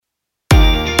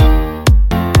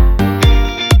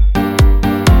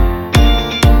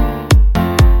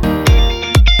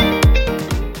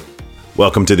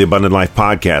Welcome to the Abundant Life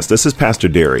Podcast. This is Pastor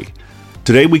Derry.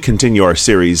 Today we continue our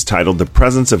series titled The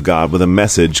Presence of God with a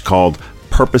message called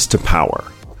Purpose to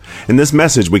Power. In this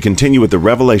message, we continue with the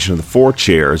revelation of the four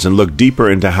chairs and look deeper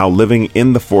into how living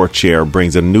in the fourth chair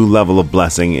brings a new level of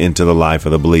blessing into the life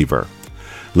of the believer.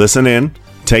 Listen in,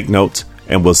 take notes,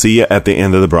 and we'll see you at the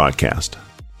end of the broadcast.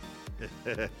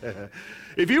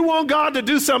 If you want God to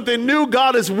do something new,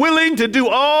 God is willing to do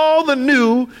all the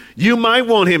new you might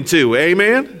want him to.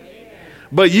 Amen?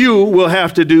 But you will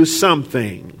have to do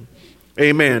something.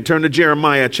 Amen. Turn to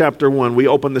Jeremiah chapter 1. We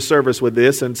opened the service with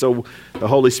this, and so the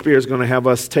Holy Spirit is going to have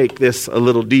us take this a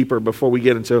little deeper before we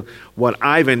get into what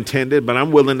I've intended, but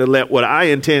I'm willing to let what I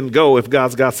intend go if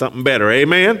God's got something better.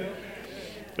 Amen?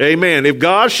 Amen. If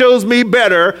God shows me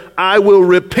better, I will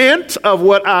repent of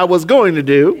what I was going to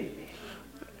do,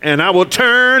 and I will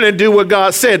turn and do what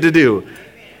God said to do.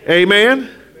 Amen?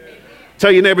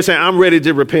 Tell your neighbor, say, I'm ready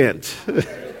to repent.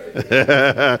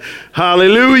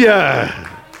 Hallelujah.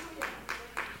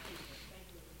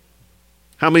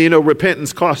 How many of you know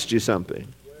repentance costs you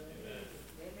something?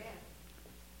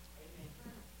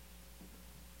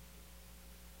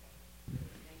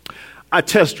 I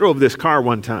test drove this car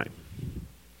one time.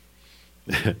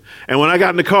 And when I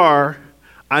got in the car,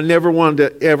 I never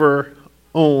wanted to ever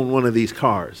own one of these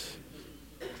cars.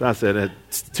 So I said,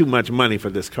 it's too much money for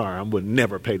this car. I would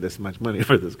never pay this much money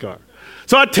for this car.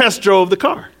 So I test drove the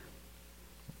car.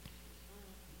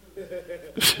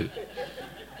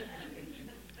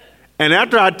 And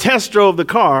after I test drove the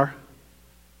car,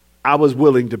 I was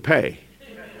willing to pay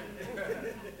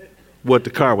what the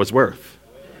car was worth.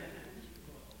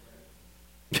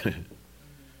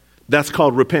 That's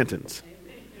called repentance.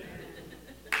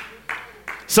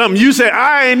 Some you say,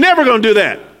 I ain't never going to do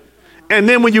that. And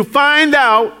then when you find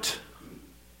out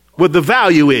what the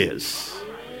value is,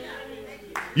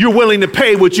 you're willing to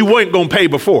pay what you weren't going to pay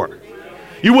before.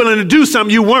 You're willing to do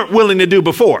something you weren't willing to do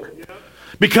before.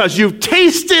 Because you've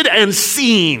tasted and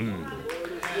seen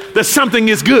that something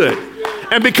is good.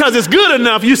 And because it's good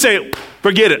enough, you say,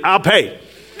 forget it, I'll pay.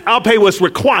 I'll pay what's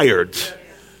required.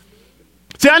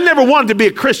 See, I never wanted to be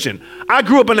a Christian. I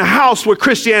grew up in a house where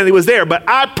Christianity was there, but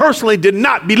I personally did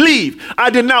not believe.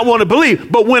 I did not want to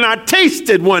believe. But when I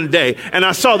tasted one day and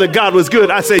I saw that God was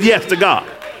good, I said yes to God.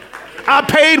 I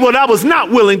paid what I was not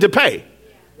willing to pay.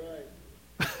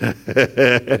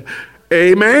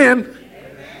 Amen.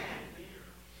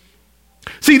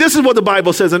 See, this is what the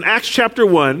Bible says in Acts chapter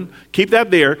 1. Keep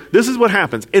that there. This is what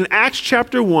happens. In Acts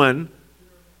chapter 1,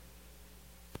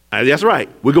 that's right,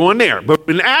 we're going there. But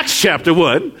in Acts chapter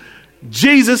 1,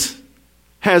 Jesus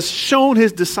has shown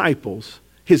his disciples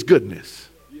his goodness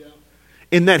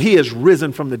in that he has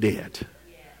risen from the dead.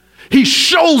 He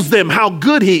shows them how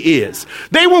good he is.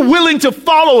 They were willing to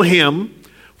follow him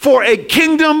for a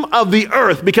kingdom of the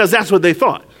earth because that's what they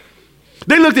thought.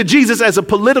 They looked at Jesus as a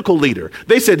political leader.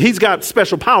 They said he's got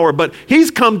special power, but he's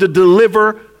come to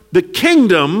deliver the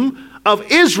kingdom of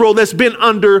Israel that's been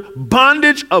under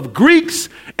bondage of Greeks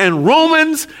and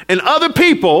Romans and other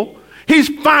people. He's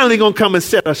finally going to come and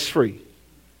set us free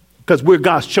because we're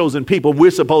God's chosen people.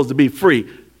 We're supposed to be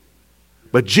free.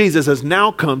 But Jesus has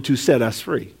now come to set us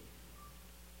free.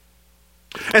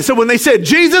 And so when they said,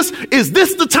 Jesus, is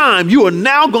this the time you are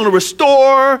now going to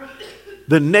restore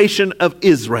the nation of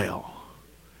Israel?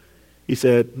 He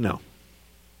said, no.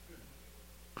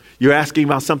 You're asking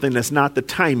about something that's not the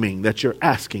timing that you're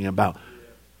asking about.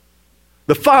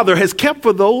 The Father has kept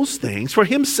for those things, for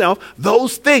himself,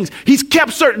 those things. He's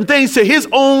kept certain things to his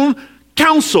own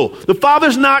counsel. The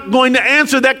Father's not going to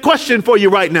answer that question for you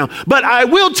right now. But I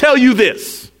will tell you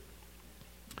this.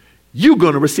 You're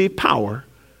going to receive power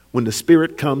when the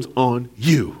Spirit comes on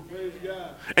you.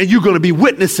 And you're going to be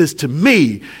witnesses to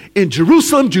me in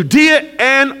Jerusalem, Judea,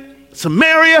 and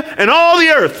Samaria, and all the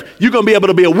earth. You're going to be able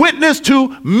to be a witness to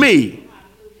me.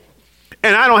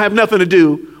 And I don't have nothing to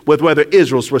do with whether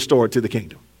Israel's restored to the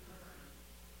kingdom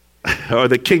or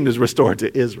the kingdom's restored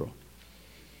to Israel.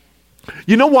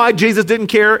 You know why Jesus didn't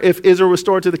care if Israel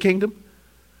restored to the kingdom?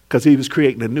 Because he was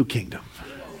creating a new kingdom.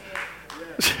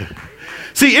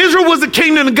 See, Israel was the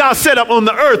kingdom that God set up on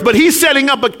the earth, but he's setting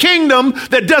up a kingdom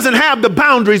that doesn't have the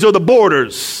boundaries or the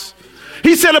borders.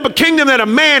 He set up a kingdom that a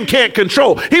man can't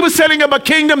control. He was setting up a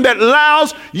kingdom that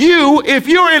allows you, if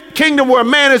you're in a kingdom where a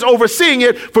man is overseeing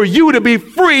it, for you to be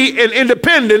free and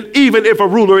independent, even if a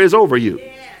ruler is over you.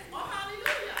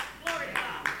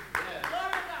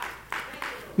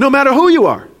 No matter who you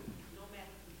are.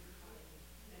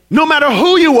 No matter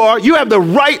who you are, you have the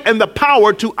right and the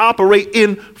power to operate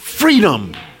in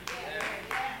freedom.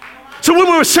 So when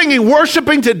we were singing,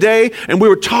 worshiping today, and we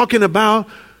were talking about,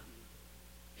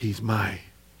 he's my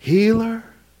healer,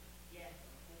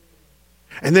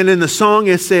 And then in the song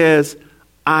it says,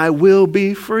 I will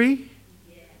be free.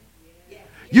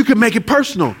 You can make it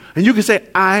personal and you can say,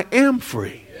 I am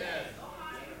free.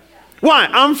 Why?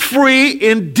 I'm free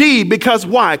indeed. Because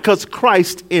why? Because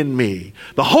Christ in me.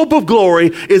 The hope of glory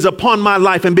is upon my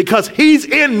life. And because he's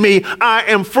in me, I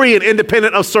am free and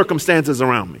independent of circumstances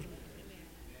around me.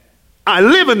 I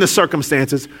live in the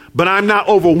circumstances, but I'm not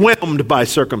overwhelmed by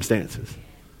circumstances.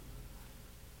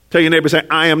 Tell your neighbor, say,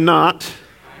 I am not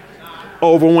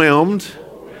overwhelmed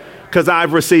because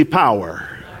I've received power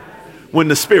when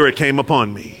the Spirit came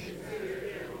upon me.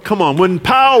 Come on,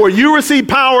 you receive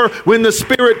power when the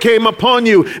Spirit came upon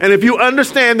you. And if you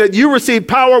understand that you receive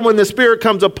power when the Spirit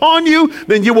comes upon you,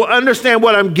 then you will understand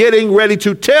what I'm getting ready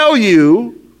to tell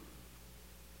you.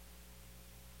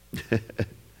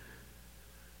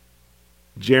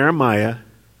 Jeremiah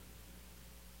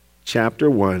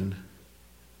chapter 1,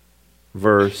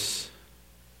 let's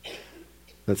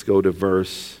go to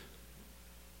verse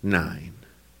 9.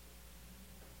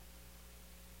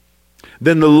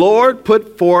 Then the Lord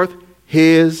put forth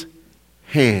his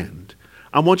hand.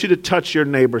 I want you to touch your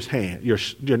neighbor's hand,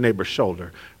 your neighbor's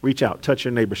shoulder. Reach out, touch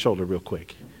your neighbor's shoulder real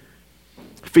quick.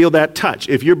 Feel that touch.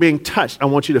 If you're being touched, I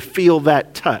want you to feel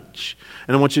that touch.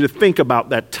 And I want you to think about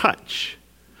that touch.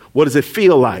 What does it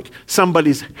feel like?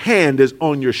 Somebody's hand is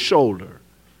on your shoulder.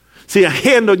 See, a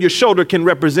hand on your shoulder can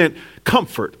represent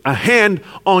comfort. A hand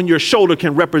on your shoulder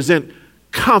can represent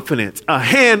confidence. A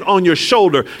hand on your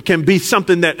shoulder can be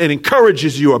something that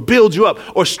encourages you or builds you up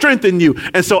or strengthens you.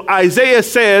 And so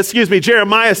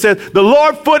Jeremiah says, the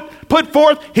Lord put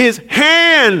forth his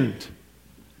hand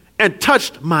and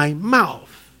touched my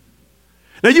mouth.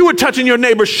 Now you were touching your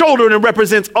neighbor's shoulder and it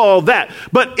represents all that.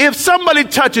 But if somebody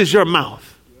touches your mouth,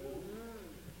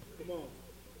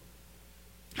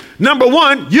 number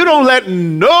one, you don't let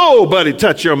nobody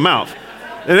touch your mouth.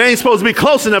 It ain't supposed to be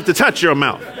close enough to touch your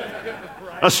mouth.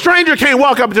 A stranger can't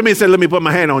walk up to me and say, let me put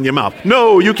my hand on your mouth.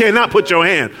 No, you cannot put your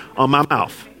hand on my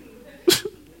mouth. As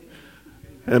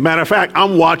a matter of fact,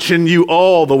 I'm watching you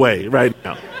all the way right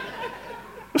now.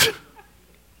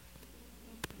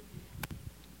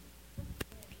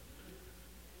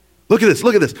 Look at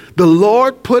this. The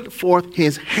Lord put forth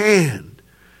his hand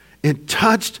and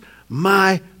touched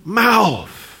my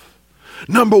mouth.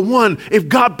 Number one, if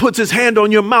God puts his hand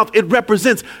on your mouth, it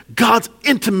represents God's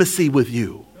intimacy with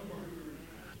you.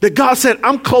 That God said,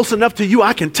 I'm close enough to you,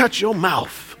 I can touch your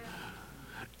mouth.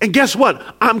 And guess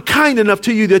what? I'm kind enough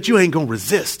to you that you ain't going to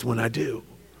resist when I do.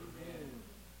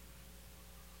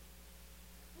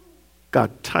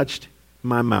 God touched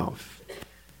my mouth.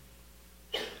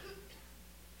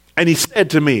 And he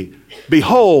said to me,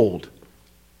 behold,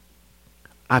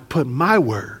 I put my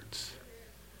words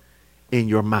in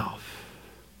your mouth.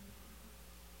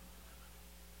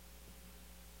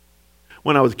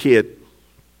 When I was a kid,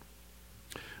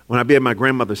 when I'd be at my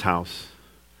grandmother's house,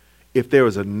 if there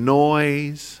was a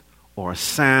noise or a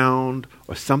sound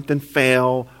or something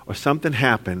fell or something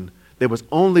happened, there was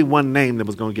only one name that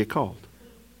was going to get called.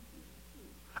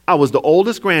 I was the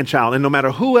oldest grandchild, and no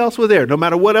matter who else was there, no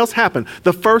matter what else happened,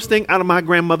 the first thing out of my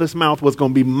grandmother's mouth was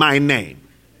going to be my name.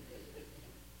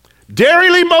 Derry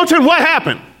Lee Moten, what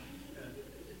happened?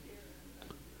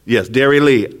 Yes, Derry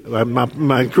Lee.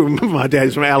 My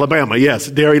daddy's from Alabama. Yes,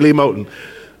 Derry Lee Moten.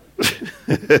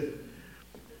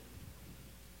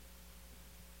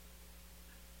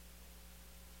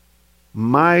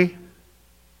 My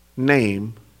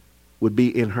name would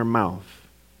be in her mouth.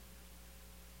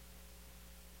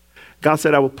 God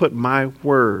said, I will put my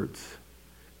words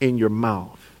in your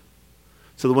mouth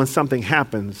so that when something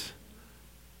happens,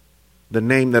 the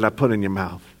name that I put in your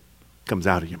mouth comes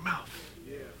out of your mouth.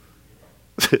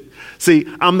 See,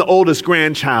 I'm the oldest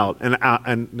grandchild, and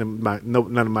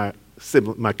none of my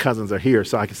siblings, my cousins are here,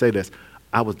 so I can say this.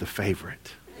 I was the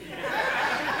favorite.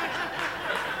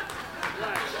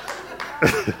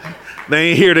 They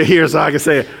ain't here to hear, so I can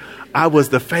say it. I was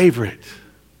the favorite.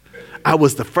 I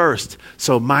was the first,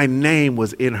 so my name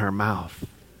was in her mouth.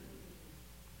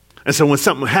 And so when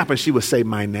something happened, she would say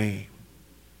my name.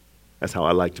 That's how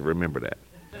I like to remember that.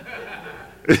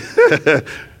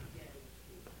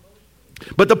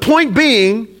 But the point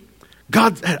being,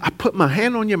 God said, I put my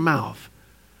hand on your mouth.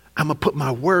 I'm going to put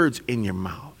my words in your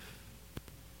mouth.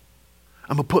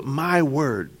 I'm going to put my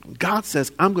word. God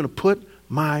says, I'm going to put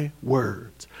my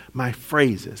words, my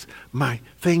phrases, my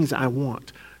things I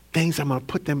want, things I'm going to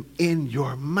put them in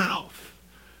your mouth.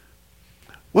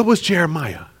 What was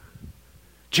Jeremiah?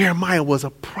 Jeremiah was a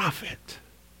prophet.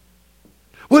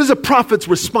 What is a prophet's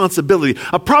responsibility?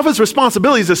 A prophet's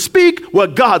responsibility is to speak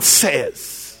what God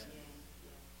says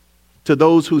to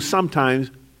those who sometimes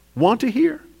want to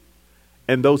hear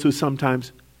and those who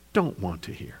sometimes don't want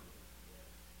to hear.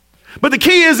 But the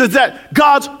key is that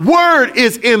God's word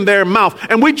is in their mouth.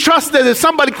 And we trust that if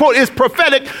somebody, quote, is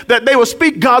prophetic, that they will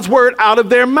speak God's word out of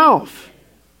their mouth.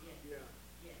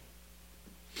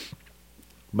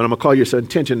 But I'm going to call your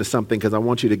attention to something because I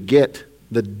want you to get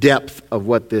the depth of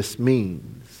what this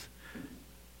means.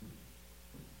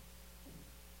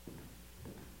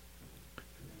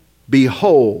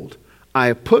 Behold, I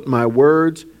have put my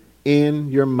words in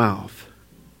your mouth.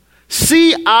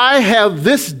 See, I have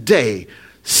this day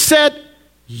set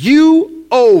you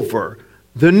over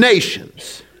the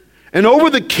nations and over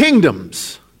the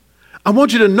kingdoms. I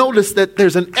want you to notice that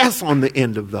there's an S on the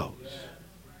end of those.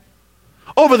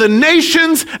 Over the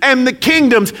nations and the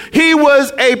kingdoms. He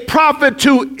was a prophet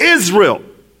to Israel.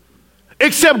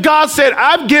 Except God said,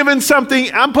 I've given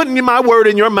something, I'm putting my word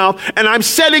in your mouth, and I'm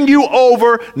setting you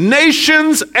over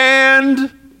nations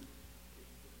and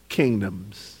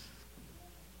kingdoms.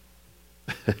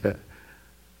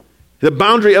 The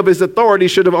boundary of his authority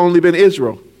should have only been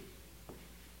Israel.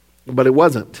 But it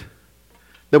wasn't.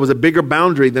 There was a bigger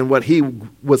boundary than what he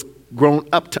was grown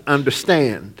up to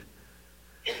understand.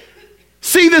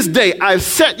 See, this day I've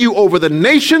set you over the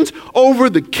nations, over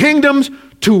the kingdoms,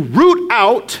 to root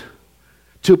out,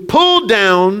 to pull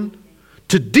down,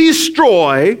 to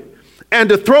destroy, and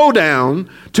to throw down,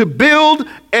 to build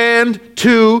and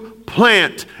to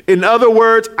plant. In other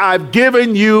words, I've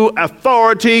given you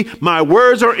authority. My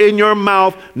words are in your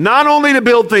mouth, not only to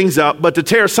build things up, but to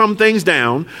tear some things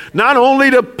down, not only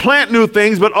to plant new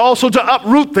things, but also to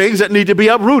uproot things that need to be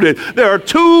uprooted. There are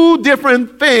two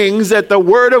different things that the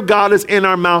word of God is in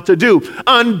our mouth to do.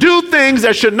 Undo things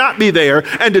that should not be there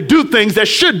and to do things that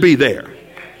should be there.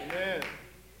 Amen.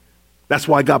 That's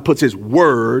why God puts his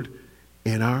word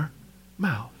in our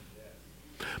mouth.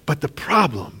 But the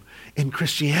problem in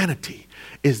Christianity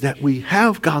is that we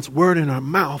have God's word in our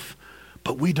mouth,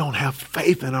 but we don't have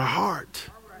faith in our heart.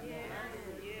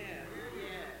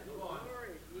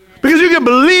 Because you can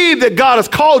believe that God has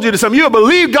called you to something. You can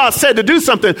believe God said to do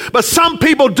something, but some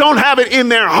people don't have it in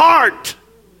their heart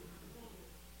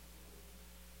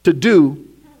to do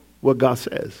what God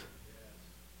says.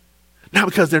 Not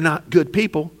because they're not good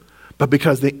people, but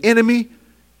because the enemy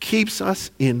keeps us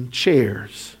in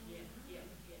chairs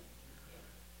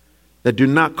that do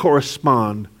not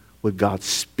correspond with God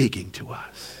speaking to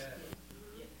us.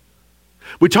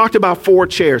 We talked about 4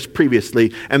 chairs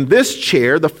previously, and this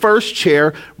chair, the first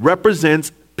chair,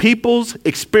 represents people's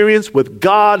experience with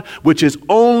God, which is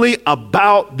only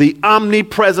about the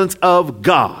omnipresence of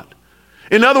God.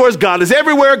 In other words, God is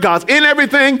everywhere, God's in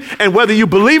everything, and whether you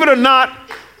believe it or not,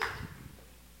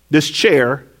 this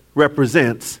chair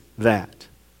represents that.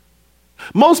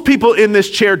 Most people in this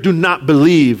chair do not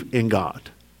believe in God.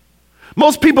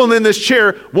 Most people in this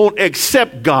chair won't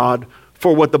accept God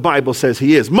for what the Bible says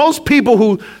he is. Most people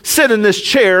who sit in this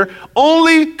chair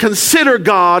only consider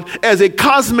God as a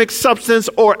cosmic substance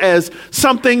or as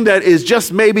something that is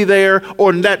just maybe there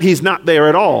or that he's not there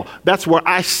at all. That's where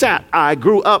I sat. I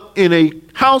grew up in a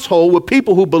household with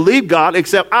people who believed God,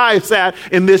 except I sat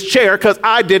in this chair because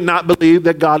I did not believe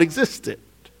that God existed.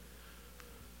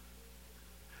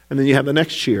 And then you have the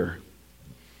next chair.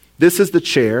 This is the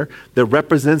chair that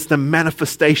represents the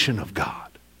manifestation of God.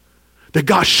 That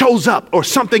God shows up or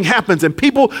something happens and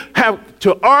people have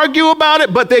to argue about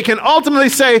it, but they can ultimately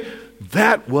say,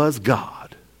 that was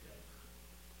God.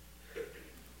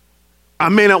 I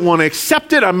may not want to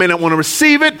accept it. I may not want to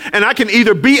receive it. And I can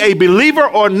either be a believer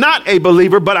or not a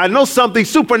believer, but I know something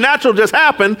supernatural just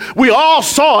happened. We all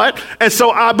saw it. And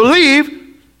so I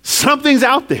believe something's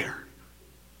out there.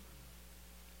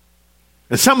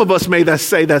 And some of us may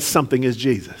say that something is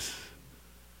Jesus.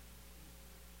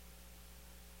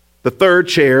 The third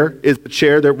chair is the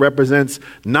chair that represents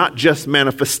not just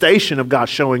manifestation of God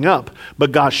showing up,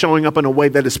 but God showing up in a way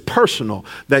that is personal,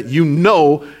 that you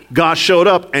know God showed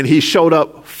up and he showed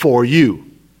up for you.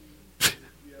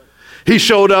 He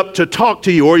showed up to talk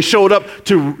to you, or he showed up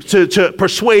to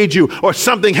persuade you, or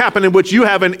something happened in which you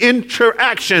have an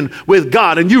interaction with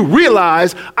God and you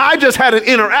realize I just had an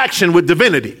interaction with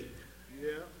divinity.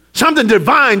 Something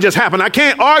divine just happened. I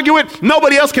can't argue it.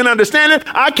 Nobody else can understand it.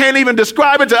 I can't even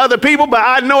describe it to other people, but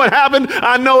I know it happened.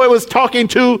 I know it was talking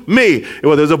to me.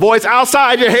 Well, there's a voice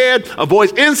outside your head, a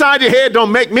voice inside your head.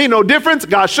 Don't make me no difference.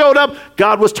 God showed up.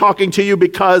 God was talking to you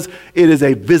because it is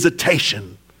a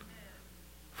visitation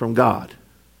from God.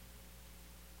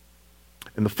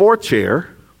 And the fourth chair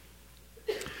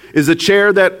is a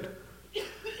chair that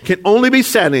can only be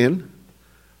sat in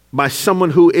by someone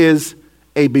who is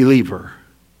a believer.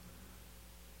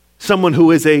 Someone who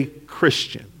is a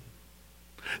Christian.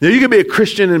 Now, you can be a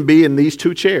Christian and be in these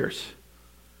two chairs.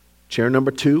 chair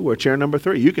number 2 or chair number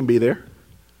 3. You can be there.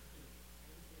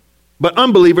 But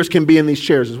unbelievers can be in these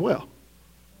chairs as well.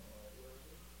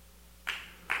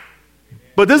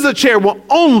 But this is a chair where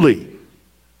only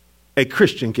a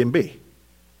Christian can be.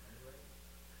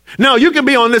 Now, you can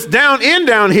be on this down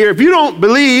here. If you don't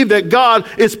believe that God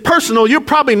is personal, you're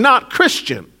probably not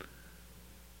Christian.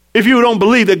 If you don't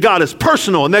believe that God is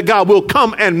personal and that God will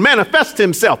come and manifest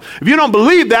himself. If you don't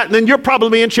believe that, then you're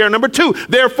probably in chair number 2.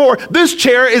 Therefore, this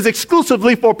chair is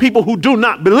exclusively for people who do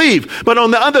not believe. But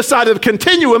on the other side of the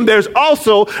continuum, there's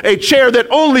also a chair that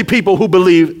only people who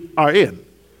believe are in.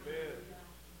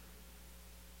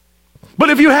 But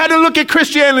if you had to look at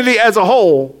Christianity as a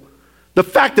whole, the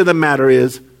fact of the matter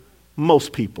is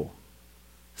most people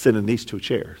sit in these 2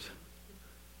 chairs.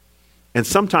 And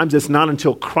sometimes it's not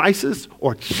until crisis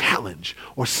or challenge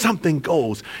or something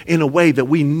goes in a way that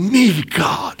we need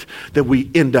God that we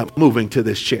end up moving to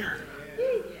this chair.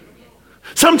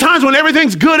 Sometimes when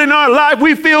everything's good in our life,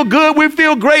 we feel good, we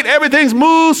feel great, everything's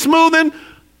smoothing.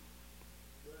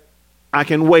 I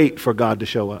can wait for God to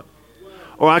show up.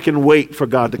 Or I can wait for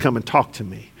God to come and talk to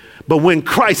me. But when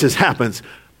crisis happens,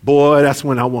 boy, that's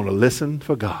when I want to listen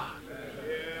for God.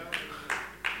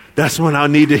 That's when I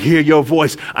need to hear your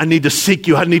voice. I need to seek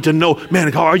you. I need to know,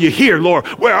 man, are you here, Lord?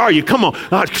 Where are you? Come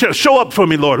on. Show up for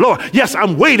me, Lord. Lord, yes,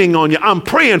 I'm waiting on you. I'm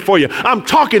praying for you. I'm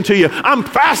talking to you. I'm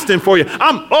fasting for you.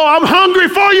 I'm hungry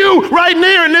for you right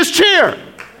near in this chair.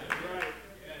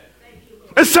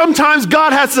 And sometimes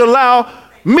God has to allow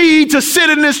me to sit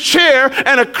in this chair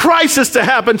and a crisis to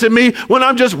happen to me when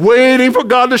I'm just waiting for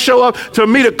God to show up, to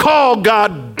me to call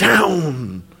God down.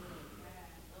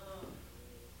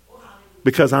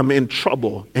 Because I'm in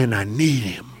trouble and I need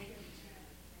him.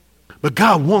 But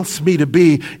God wants me to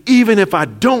be, even if I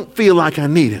don't feel like I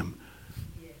need him,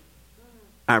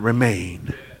 I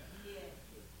remain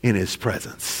in his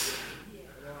presence.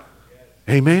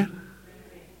 Amen.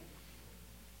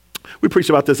 We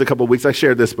preached about this a couple of weeks. I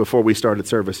shared this before we started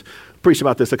service. Preached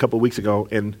about this a couple of weeks ago,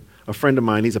 and a friend of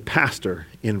mine, he's a pastor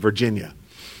in Virginia.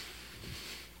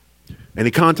 And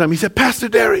he contacted me, he said, Pastor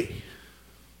Derry.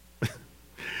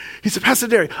 He said, Pastor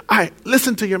Derry, I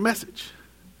listened to your message.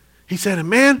 He said, and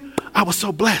man, I was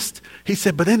so blessed. He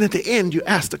said, but then at the end, you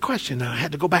asked a question, and I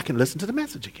had to go back and listen to the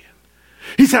message again.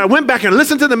 He said, I went back and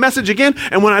listened to the message again,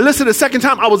 and when I listened the second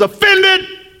time, I was offended.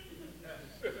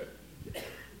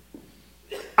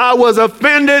 I was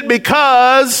offended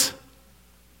because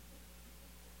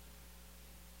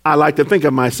I like to think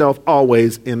of myself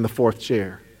always in the 4th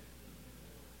chair.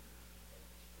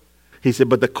 He said,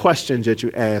 but the questions that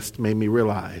you asked made me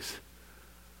realize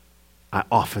I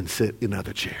often sit in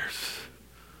other chairs.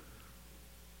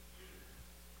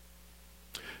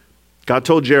 God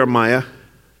told Jeremiah,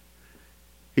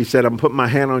 he said, I'm putting my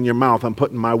hand on your mouth. I'm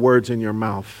putting my words in your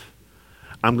mouth.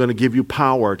 I'm going to give you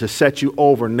power to set you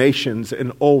over nations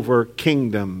and over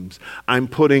kingdoms. I'm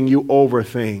putting you over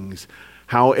things.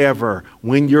 However,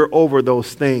 when you're over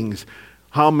those things,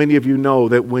 how many of you know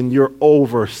that when you're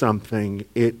over something,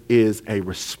 it is a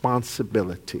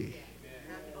responsibility?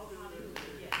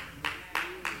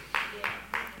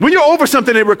 When you're over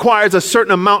something, it requires a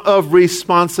certain amount of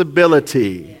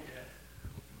responsibility.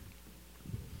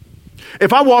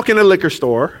 If I walk in a liquor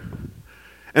store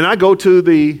and I go to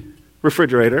the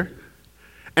refrigerator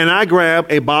and I grab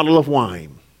a bottle of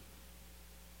wine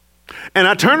and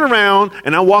I turn around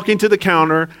and I walk into the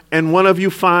counter and one of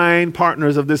you fine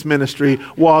partners of this ministry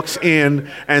walks in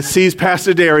and sees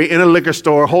Pastor Derry in a liquor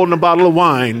store holding a bottle of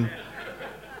wine,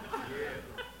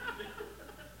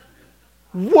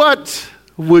 what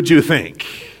would you think?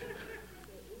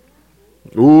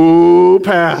 Ooh,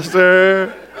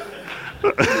 Pastor.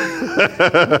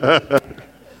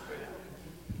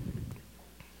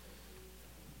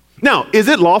 Now, is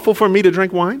it lawful for me to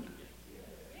drink wine?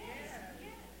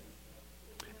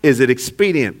 Is it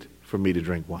expedient for me to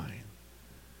drink wine?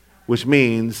 Which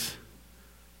means,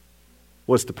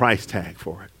 what's the price tag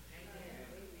for it?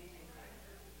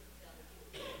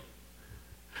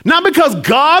 Not because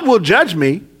God will judge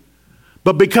me,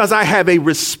 but because I have a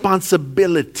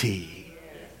responsibility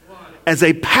as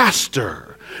a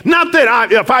pastor. Not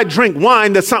that if I drink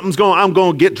wine that I'm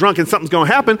going to get drunk and something's going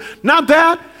to happen. Not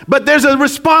that, but there's a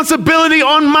responsibility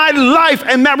on my life,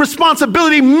 and that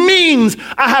responsibility means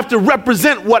I have to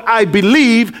represent what I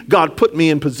believe God put me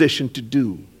in position to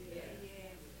do.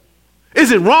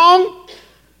 Is it wrong?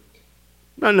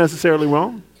 Not necessarily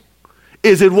wrong.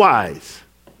 Is it wise?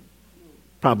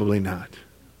 Probably not.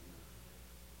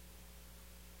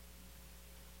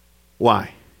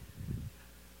 Why?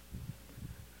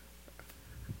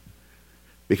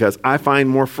 Because I find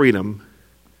more freedom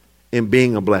in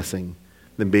being a blessing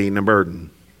than being a burden.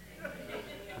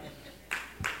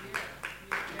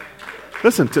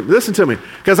 Listen to me,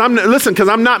 because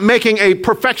I'm not making a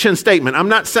perfection statement. I'm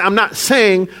not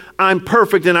saying I'm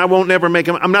perfect and I won't never make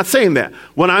them. I'm not saying that.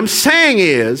 What I'm saying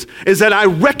is that I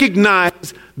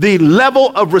recognize the level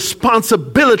of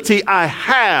responsibility I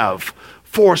have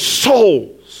for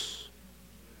souls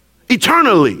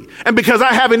eternally, and because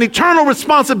I have an eternal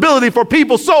responsibility for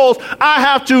people's souls, I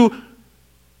have to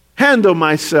handle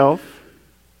myself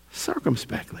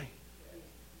circumspectly.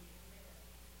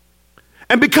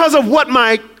 And because of what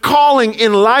my calling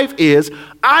in life is,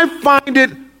 I find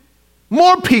it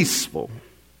more peaceful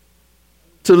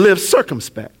to live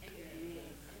circumspect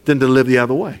than to live the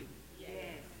other way.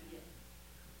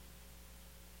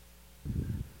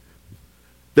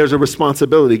 There's a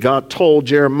responsibility. God told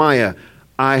Jeremiah,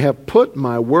 I have put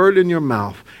my word in your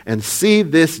mouth, and see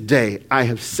this day I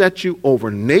have set you over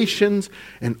nations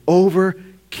and over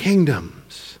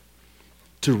kingdoms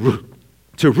to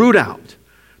root out,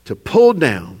 to pull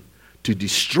down, to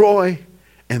destroy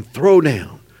and throw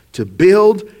down, to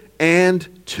build and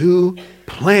to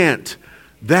plant.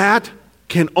 That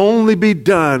can only be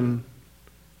done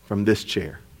from this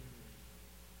chair.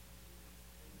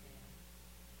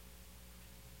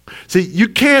 See, you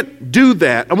can't do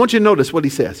that. I want you to notice what he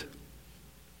says.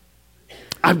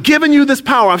 I've given you this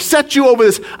power. I've set you over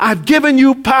this. I've given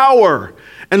you power.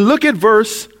 And look at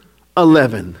verse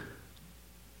 11.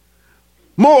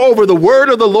 Moreover, the word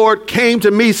of the Lord came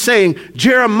to me saying,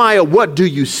 Jeremiah, what do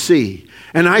you see?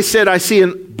 And I said, I see a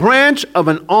branch of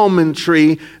an almond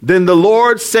tree. Then the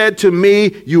Lord said to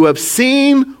me, you have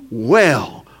seen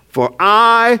well, for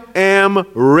I am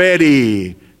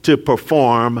ready to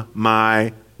perform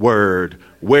my word.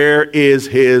 Where is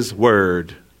his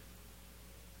word?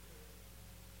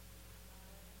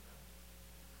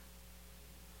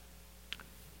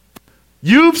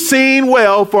 You've seen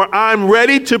well, for I'm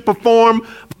ready to perform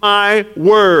my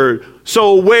word.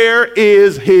 So where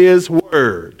is his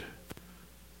word?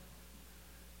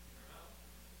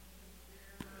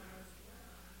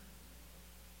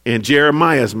 In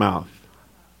Jeremiah's mouth.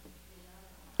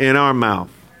 In our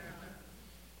mouth.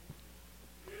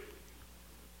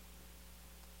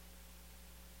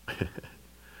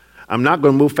 I'm not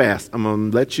going to move fast. I'm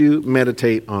going to let you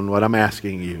meditate on what I'm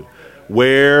asking you.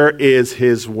 Where is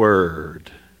his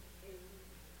word?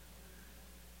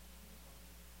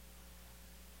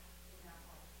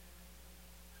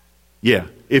 Yeah,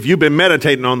 if you've been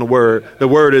meditating on the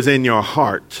word is in your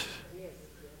heart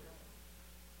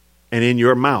and in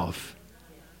your mouth,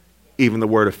 even the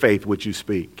word of faith which you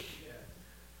speak.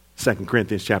 2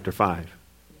 Corinthians chapter 4.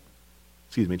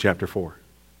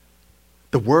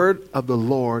 The word of the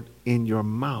Lord in your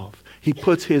mouth. He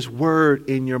puts his word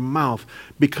in your mouth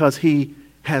because he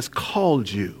has called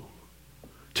you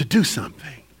to do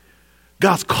something.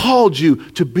 God's called you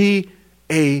to be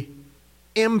an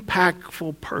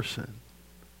impactful person.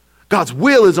 God's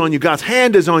will is on you. God's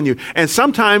hand is on you. And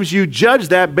sometimes you judge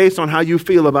that based on how you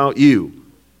feel about you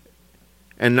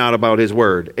and not about his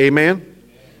word. Amen?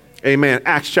 Amen.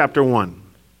 Acts chapter 1.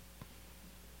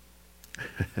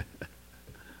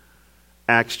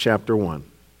 Acts chapter 1.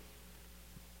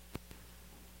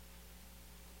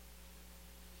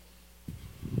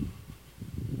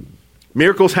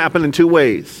 Miracles happen in two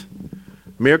ways.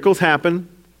 Miracles happen,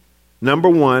 number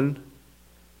one,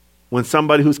 when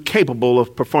somebody who's capable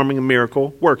of performing a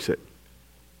miracle works it.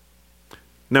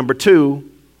 Number two,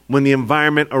 when the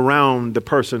environment around the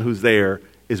person who's there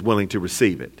is willing to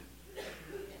receive it.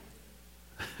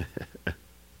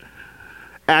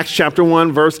 Acts chapter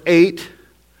 1, verse 8.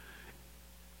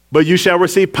 But you shall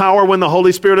receive power when the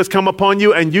Holy Spirit has come upon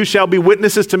you, and you shall be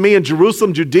witnesses to me in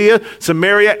Jerusalem, Judea,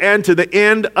 Samaria, and to the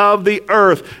end of the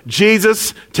earth.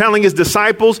 Jesus telling his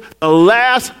disciples the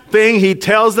last thing he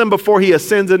tells them before he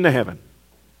ascends into heaven.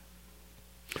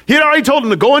 He had already told them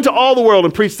to go into all the world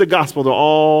and preach the gospel to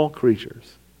all creatures.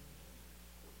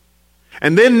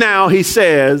 And then now he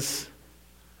says,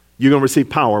 you're going to receive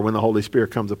power when the Holy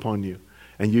Spirit comes upon you,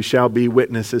 and you shall be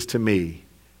witnesses to me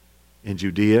in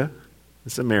Judea,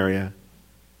 and Samaria,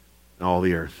 and all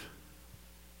the earth.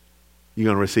 You're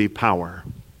going to receive power.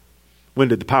 When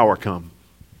did the power come?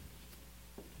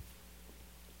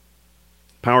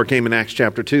 Power came in Acts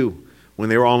chapter 2, when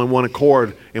they were all in one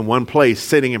accord, in one place,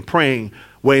 sitting and praying,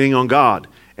 waiting on God.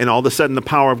 And all of a sudden the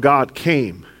power of God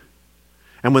came.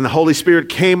 And when the Holy Spirit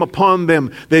came upon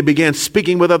them, they began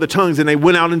speaking with other tongues, and they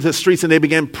went out into the streets and they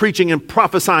began preaching and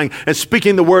prophesying and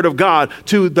speaking the word of God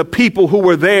to the people who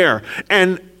were there.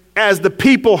 And as the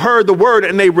people heard the word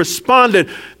and they responded.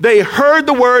 They heard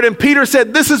the word and Peter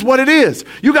said, this is what it is.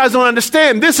 You guys don't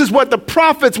understand. This is what the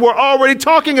prophets were already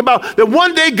talking about, that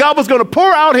one day God was going to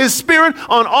pour out his spirit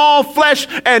on all flesh,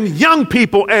 and young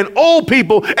people and old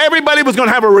people. Everybody was going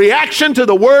to have a reaction to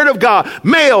the word of God.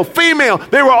 Male, female,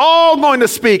 they were all going to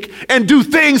speak and do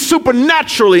things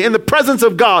supernaturally in the presence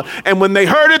of God. And when they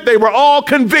heard it, they were all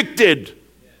convicted.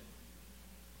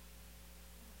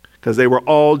 Because they were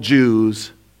all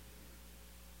Jews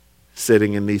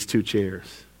sitting in these two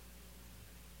chairs.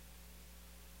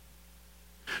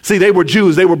 See, they were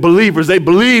Jews, they were believers, they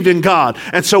believed in God.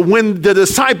 And so when the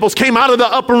disciples came out of the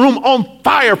upper room on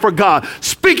fire for God,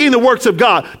 speaking the works of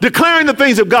God, declaring the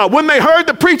things of God, when they heard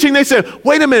the preaching, they said,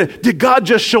 wait a minute, did God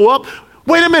just show up?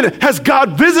 Wait a minute, has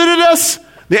God visited us?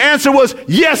 The answer was,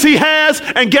 yes, he has.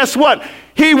 And guess what?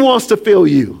 He wants to fill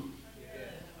you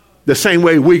the same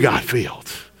way we got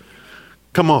filled.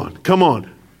 Come on, come on.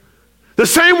 The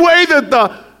same way that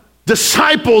the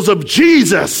disciples of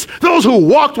Jesus, those who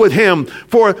walked with him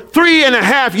for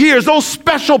 3.5 years, those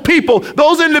special people,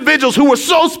 those individuals who were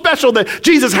so special that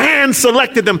Jesus hand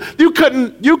selected them. You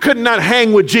could not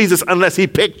hang with Jesus unless he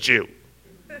picked you.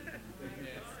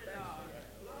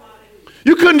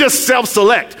 You couldn't just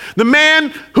self-select. The man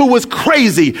who was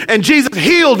crazy and Jesus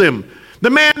healed him.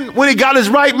 The man, when he got his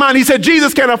right mind, he said,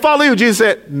 Jesus, can I follow you? Jesus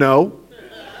said, no.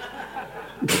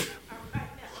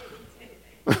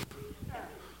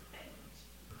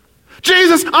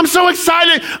 Jesus, I'm so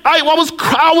excited. I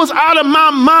was out of my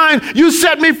mind. You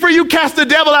set me free. You cast the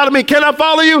devil out of me. Can I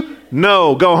follow you?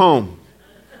 No, go home.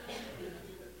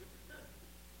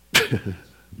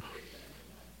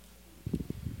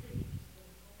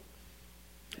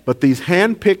 But these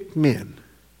hand-picked men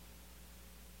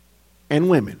and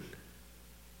women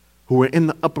who were in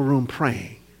the upper room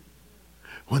praying,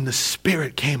 when the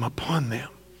Spirit came upon them,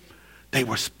 they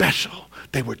were special.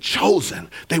 They were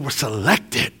chosen. They were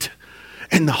selected.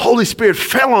 And the Holy Spirit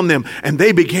fell on them and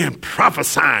they began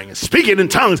prophesying and speaking in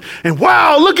tongues. And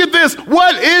wow, look at this.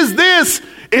 What is this?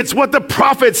 It's what the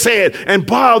prophet said. And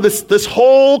wow, this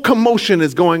whole commotion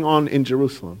is going on in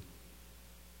Jerusalem.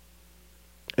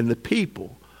 And the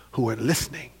people who are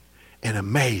listening and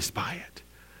amazed by it,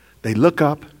 they look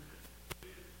up,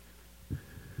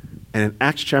 and in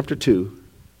Acts chapter 2,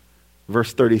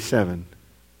 verse 37,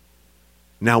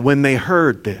 now when they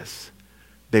heard this,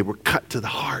 they were cut to the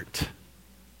heart.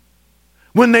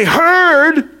 When they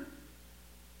heard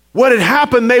what had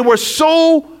happened, they were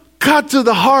so cut to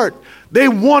the heart. They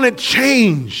wanted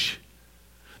change.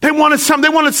 They wanted something.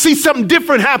 They wanted to see something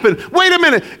different happen. Wait a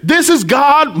minute. This is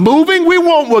God moving? We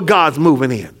want what God's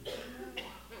moving in.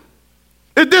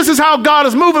 If this is how God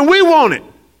is moving, we want it.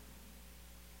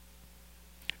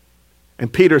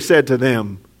 And Peter said to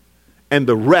them and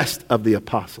the rest of the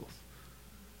apostles,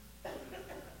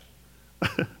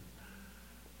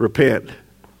 repent.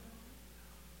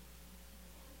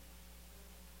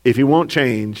 If you won't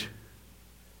change,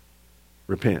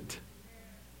 repent.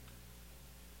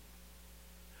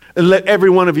 And let every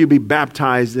one of you be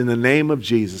baptized in the name of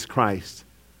Jesus Christ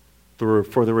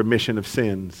for the remission of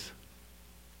sins.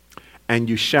 And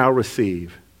you shall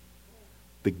receive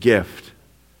the gift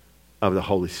of the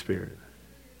Holy Spirit.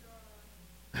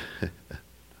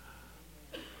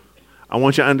 I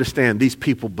want you to understand, these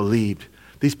people believed.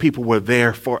 These people were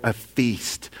there for a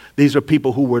feast. These are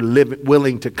people who were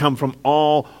willing to come from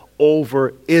all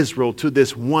over Israel to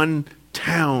this one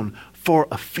town for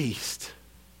a feast.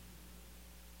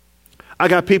 I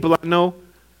got people I know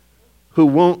who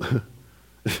won't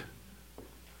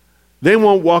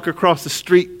walk across the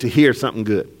street to hear something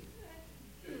good.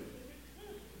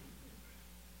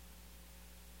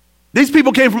 These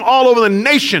people came from all over the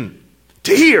nation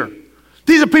to hear.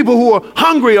 These are people who are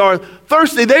hungry or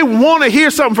thirsty. They want to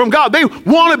hear something from God. They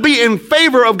want to be in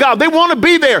favor of God. They want to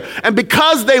be there. And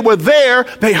because they were there,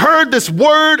 they heard this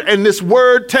word, and this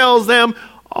word tells them,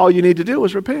 all you need to do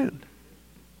is repent.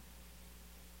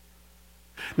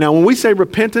 Now, when we say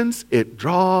repentance, it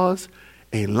draws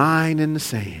a line in the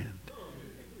sand.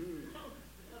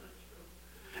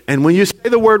 And when you say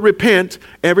the word repent,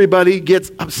 everybody gets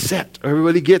upset.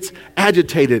 Everybody gets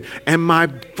agitated. And my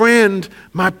friend,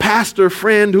 my pastor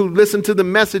friend who listened to the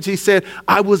message, he said,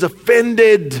 I was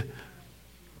offended.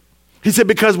 He said,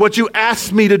 because what you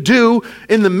asked me to do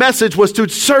in the message was to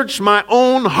search my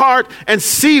own heart and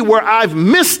see where I've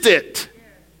missed it.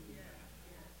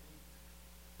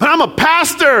 But I'm a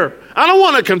pastor. I don't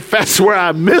want to confess where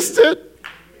I missed it.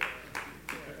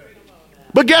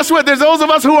 But guess what? There's those of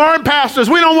us who aren't pastors.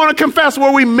 We don't want to confess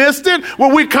where we missed it,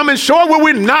 where we're coming short, where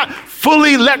we're not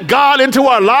fully let God into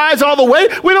our lives all the way.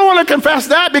 We don't want to confess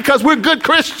that because we're good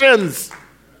Christians.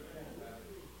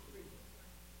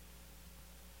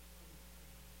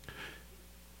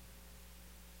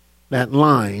 that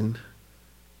line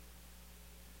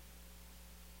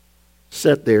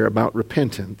set there about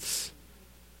repentance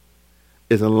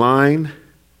is a line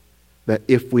that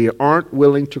if we aren't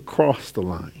willing to cross the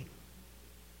line,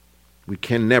 we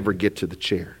can never get to the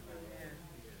chair.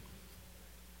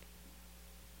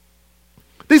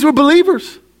 These were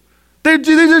believers.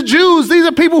 These are Jews. These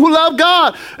are people who love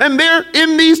God. And they're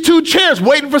in these two chairs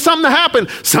waiting for something to happen.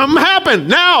 Something happened.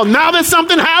 Now that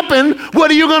something happened,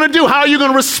 what are you going to do? How are you going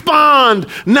to respond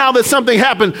now that something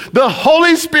happened? The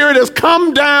Holy Spirit has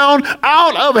come down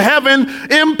out of heaven,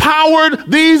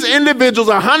 empowered these individuals.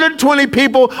 120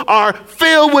 people are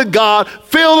filled with God,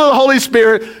 filled with the Holy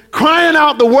Spirit, crying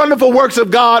out the wonderful works of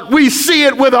God. We see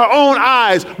it with our own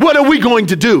eyes. What are we going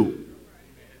to do?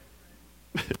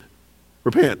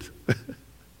 Repent.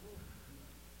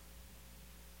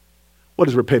 What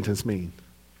does repentance mean?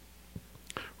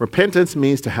 Repentance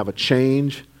means to have a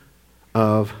change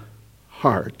of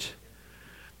heart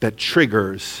that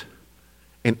triggers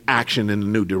an action in a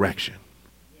new direction.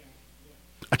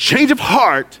 A change of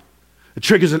heart that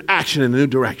triggers an action in a new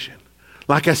direction.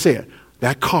 Like I said,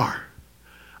 that car.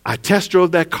 I test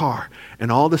drove that car,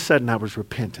 and all of a sudden I was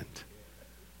repentant.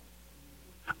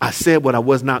 I said what I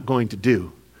was not going to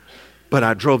do. But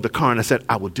I drove the car and I said,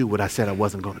 I will do what I said I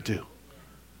wasn't going to do.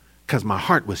 Because my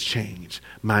heart was changed.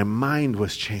 My mind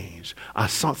was changed. I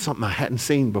saw something I hadn't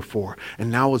seen before.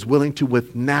 And now I was willing to,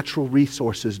 with natural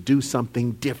resources, do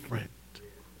something different.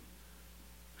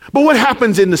 But what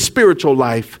happens in the spiritual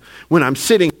life when I'm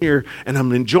sitting here and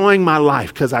I'm enjoying my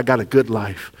life because I got a good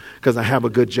life, because I have a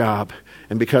good job,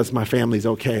 and because my family's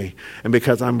okay, and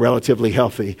because I'm relatively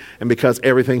healthy, and because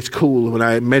everything's cool when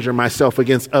I measure myself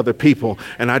against other people,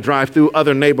 and I drive through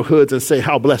other neighborhoods and say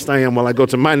how blessed I am while I go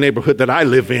to my neighborhood that I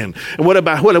live in. And what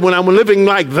about when I'm living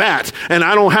like that and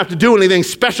I don't have to do anything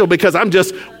special because I'm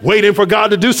just waiting for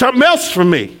God to do something else for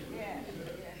me?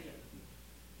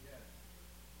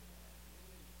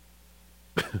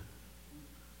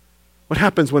 What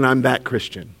happens when I'm that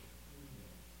Christian?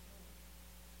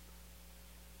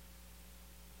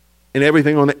 And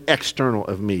everything on the external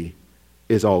of me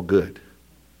is all good.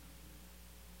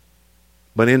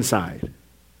 But inside,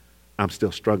 I'm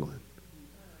still struggling.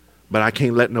 But I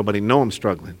can't let nobody know I'm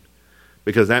struggling,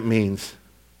 because that means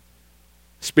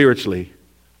spiritually,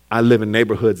 I live in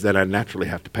neighborhoods that I naturally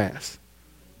have to pass.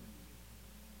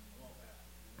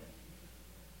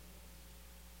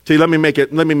 See, let me make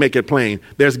it plain.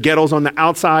 There's ghettos on the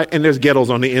outside and there's ghettos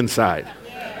on the inside.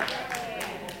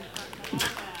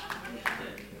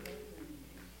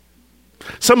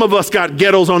 Some of us got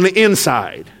ghettos on the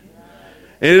inside.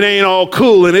 And it ain't all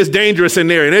cool and it's dangerous in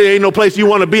there. And it ain't no place you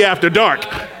want to be after dark.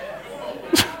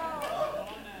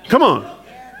 Come on.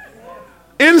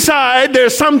 Inside,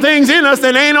 there's some things in us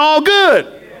that ain't all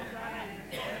good.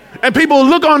 And people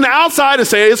look on the outside and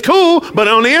say it's cool, but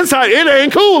on the inside, it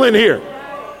ain't cool in here.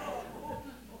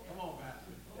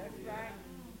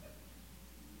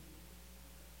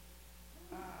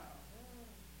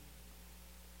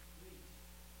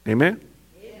 Amen?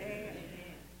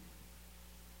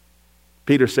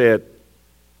 Peter said,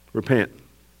 repent.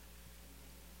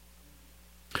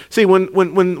 See,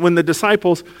 when the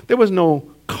disciples, there was no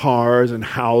cars and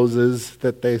houses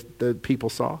that people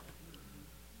saw.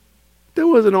 There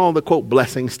wasn't all the, quote,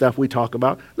 blessing stuff we talk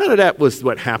about. None of that was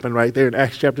what happened right there in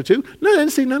Acts chapter 2. No, they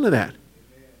didn't see none of that.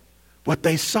 What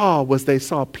they saw was they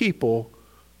saw people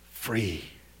free.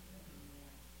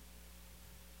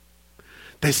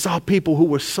 They saw people who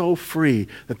were so free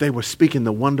that they were speaking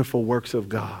the wonderful works of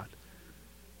God.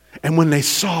 And when they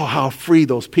saw how free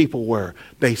those people were,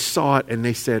 they saw it and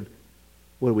they said,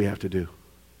 what do we have to do?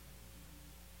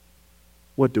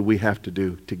 What do we have to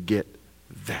do to get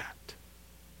that?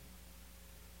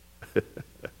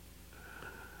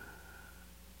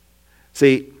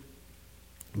 See,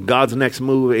 God's next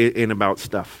move ain't about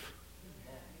stuff.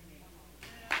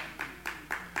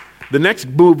 The next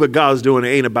move that God's doing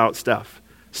ain't about stuff.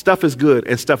 Stuff is good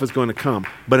and stuff is going to come,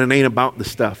 but it ain't about the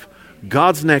stuff.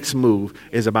 God's next move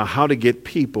is about how to get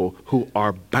people who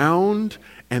are bound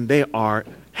and they are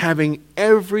having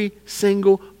every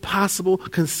single possible,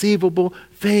 conceivable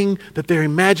thing that their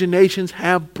imaginations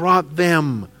have brought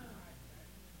them.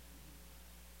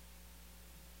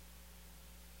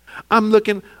 I'm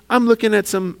looking at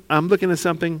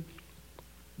something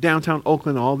downtown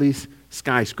Oakland. All these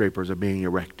skyscrapers are being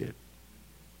erected.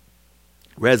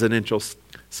 Residential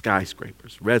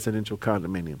skyscrapers, residential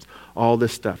condominiums, all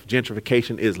this stuff.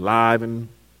 Gentrification is live and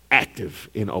active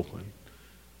in Oakland.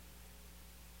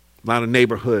 A lot of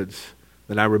neighborhoods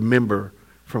that I remember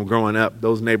from growing up,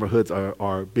 those neighborhoods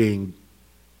are being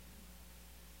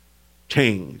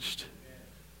changed.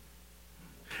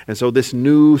 And so this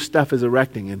new stuff is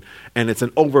erecting, and it's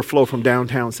an overflow from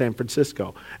downtown San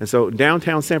Francisco. And so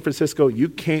downtown San Francisco, you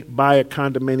can't buy a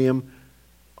condominium.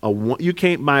 You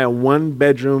can't buy a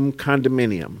one-bedroom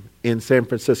condominium in San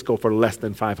Francisco for less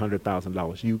than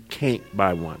 $500,000. You can't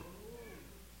buy one.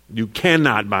 You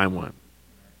cannot buy one.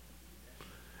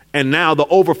 And now the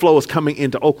overflow is coming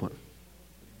into Oakland.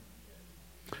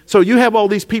 So you have all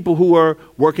these people who are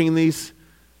working in these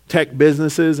tech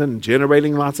businesses and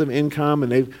generating lots of income,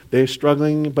 and they're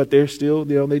struggling, but they're still,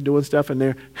 they're doing stuff, and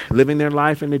they're living their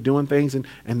life, and they're doing things, and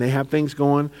they have things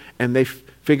going, and they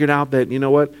figured out that, you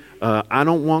know what, I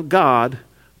don't want God,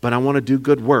 but I want to do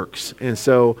good works. And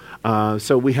so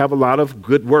we have a lot of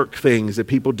good work things that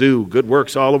people do, good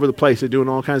works all over the place. They're doing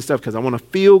all kinds of stuff because I want to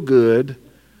feel good.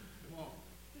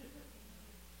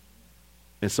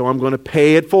 And so I'm going to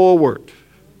pay it forward.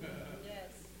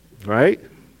 Right?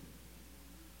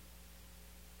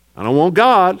 I don't want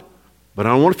God, but I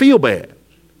don't want to feel bad.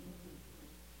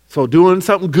 So doing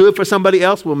something good for somebody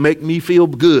else will make me feel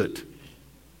good.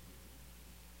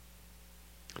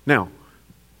 Now,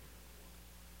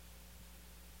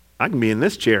 I can be in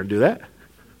this chair and do that.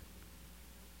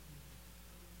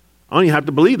 I don't even have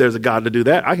to believe there's a God to do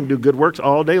that. I can do good works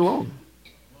all day long.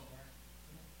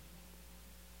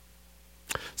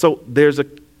 So there's a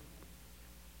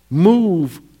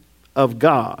move of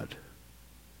God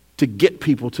to get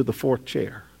people to the fourth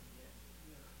chair.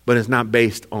 But it's not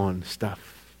based on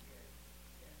stuff.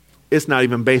 It's not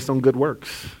even based on good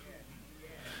works.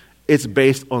 It's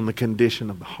based on the condition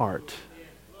of the heart.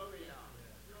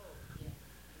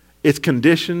 Its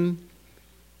condition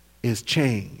is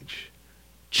change.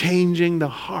 Changing the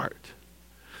heart.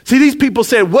 See, these people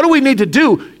said, what do we need to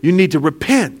do? You need to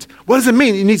repent. What does it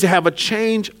mean? You need to have a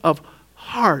change of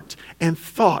heart and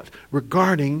thought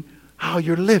regarding how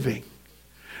you're living.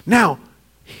 Now,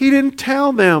 he didn't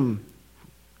tell them.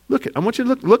 I want you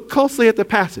to look closely at the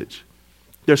passage.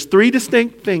 There's three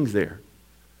distinct things there.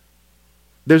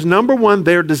 There's number one,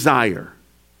 their desire.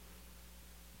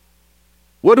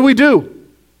 What do we do?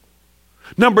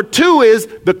 Number two is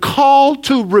the call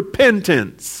to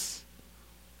repentance.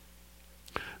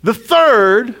 The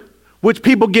third, which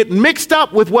people get mixed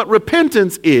up with what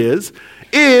repentance is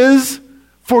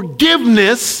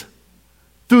forgiveness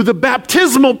through the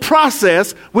baptismal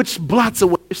process, which blots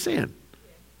away your sin.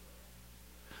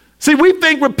 See, we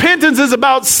think repentance is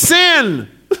about sin.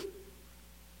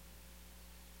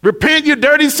 Repent, you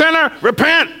dirty sinner,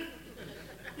 repent.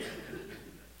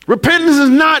 Repentance is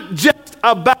not just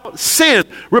about sin.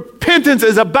 Repentance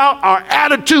is about our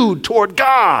attitude toward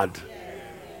God.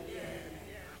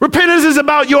 Repentance is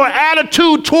about your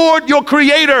attitude toward your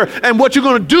Creator and what you're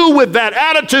going to do with that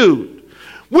attitude.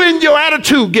 When your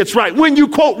attitude gets right, when you,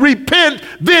 quote, repent,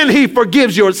 then He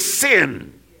forgives your sin.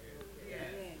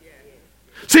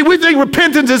 See, we think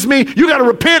repentance is me. You got to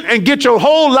repent and get your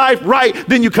whole life right.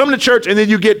 Then you come to church and then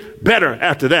you get better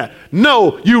after that.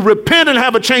 No, you repent and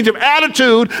have a change of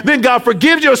attitude. Then God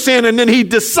forgives your sin and then He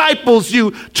disciples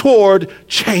you toward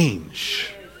change.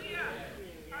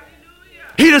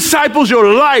 He disciples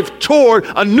your life toward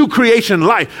a new creation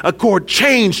life, a toward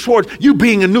change, toward you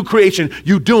being a new creation,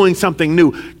 you doing something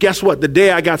new. Guess what? The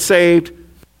day I got saved,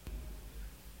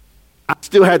 I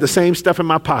still had the same stuff in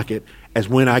my pocket as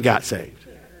when I got saved.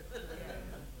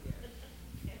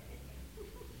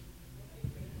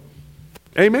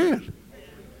 Amen.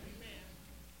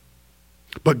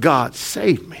 But God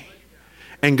saved me.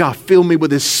 And God filled me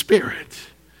with His Spirit.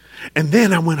 And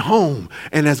then I went home.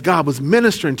 And as God was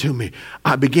ministering to me,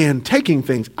 I began taking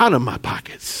things out of my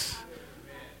pockets.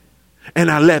 And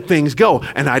I let things go.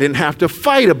 And I didn't have to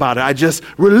fight about it. I just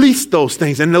released those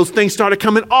things. And those things started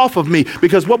coming off of me.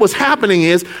 Because what was happening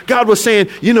is God was saying,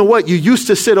 you know what? You used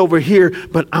to sit over here,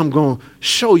 but I'm going to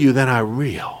show you that I'm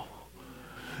real.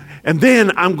 And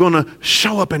then I'm going to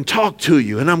show up and talk to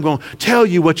you. And I'm going to tell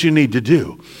you what you need to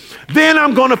do. Then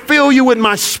I'm going to fill you with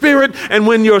my Spirit. And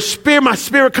when my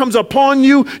Spirit comes upon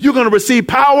you, you're going to receive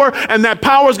power. And that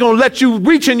power is going to let you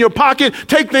reach in your pocket,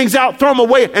 take things out, throw them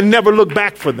away, and never look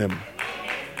back for them.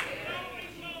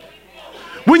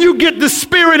 When you get the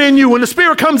Spirit in you, when the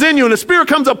Spirit comes in you and the Spirit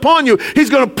comes upon you,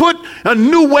 He's going to put a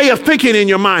new way of thinking in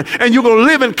your mind. And you're going to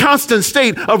live in constant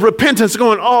state of repentance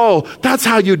going, oh, that's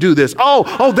how you do this.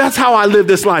 Oh, that's how I live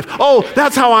this life. Oh,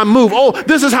 that's how I move. Oh,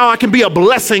 this is how I can be a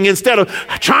blessing instead of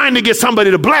trying to get somebody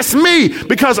to bless me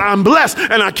because I'm blessed.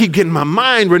 And I keep getting my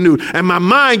mind renewed and my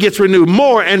mind gets renewed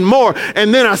more and more.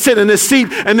 And then I sit in this seat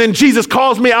and then Jesus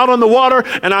calls me out on the water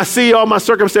and I see all my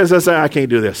circumstances. I say, I can't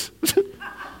do this.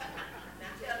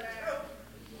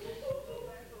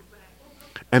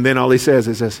 And then all He says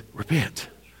is this, repent.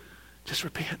 Just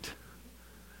repent.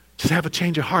 Just have a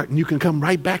change of heart and you can come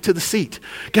right back to the seat.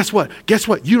 Guess what?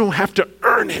 You don't have to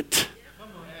earn it.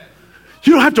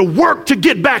 You don't have to work to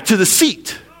get back to the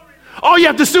seat. All you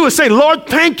have to do is say, Lord,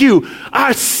 thank you.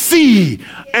 I see.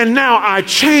 And now I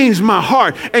change my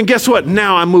heart. And guess what?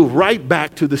 Now I move right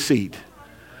back to the seat.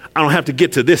 I don't have to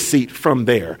get to this seat from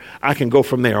there. I can go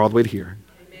from there all the way to here.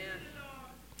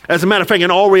 As a matter of fact,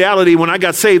 in all reality, when I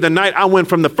got saved, the night I went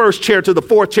from the first chair to the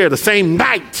fourth chair the same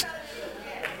night.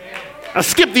 I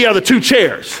skipped the other 2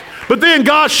 chairs. But then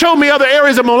God showed me other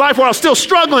areas of my life where I was still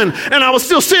struggling and I was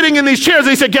still sitting in these chairs. And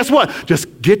he said, guess what?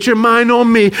 Just get your mind on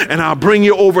me and I'll bring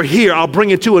you over here. I'll bring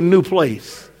you to a new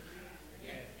place.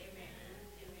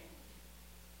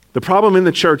 The problem in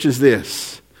the church is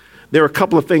this. There are a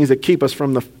couple of things that keep us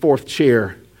from the 4th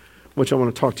chair, which I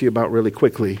want to talk to you about really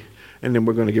quickly. And then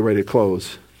we're going to get ready to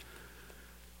close.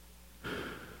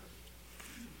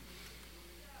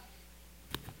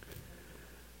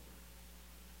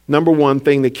 Number one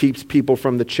thing that keeps people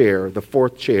from the chair, the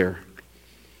 4th chair,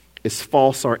 is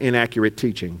false or inaccurate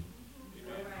teaching.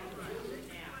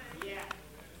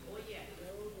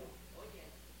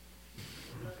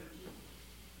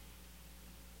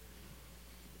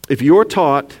 If you're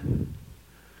taught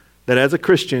that as a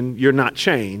Christian you're not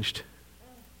changed,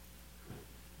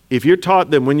 if you're taught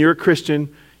that when you're a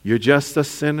Christian you're just a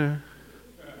sinner,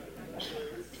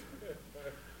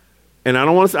 and I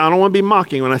don't want to be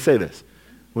mocking when I say this.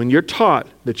 When you're taught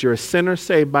that you're a sinner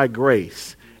saved by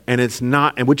grace, and it's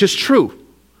not, and which is true.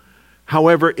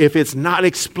 However, if it's not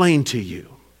explained to you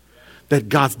that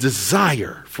God's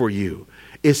desire for you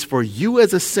is for you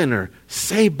as a sinner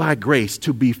saved by grace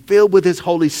to be filled with his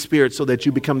Holy Spirit so that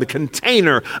you become the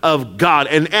container of God.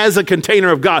 And as a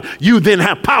container of God, you then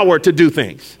have power to do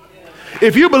things.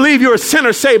 If you believe you're a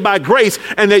sinner saved by grace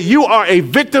and that you are a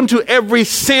victim to every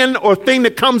sin or thing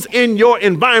that comes in your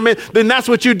environment, then that's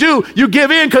what you do. You give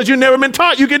in because you've never been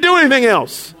taught you can do anything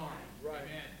else.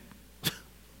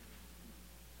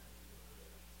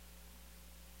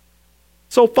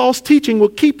 So false teaching will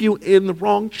keep you in the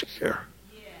wrong chair.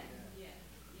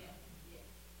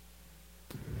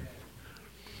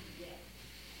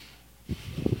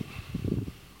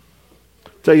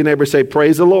 Tell your neighbor, say,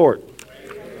 praise the Lord.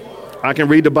 I can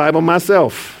read the Bible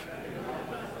myself.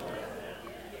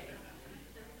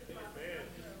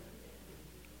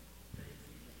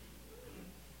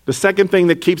 The second thing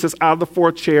that keeps us out of the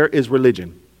 4th chair is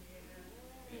religion.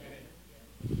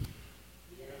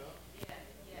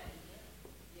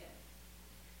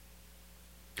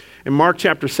 In Mark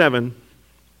chapter 7,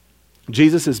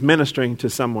 Jesus is ministering to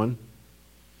someone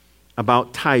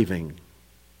about tithing.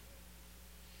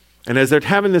 And as they're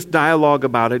having this dialogue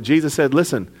about it, Jesus said,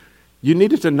 listen, you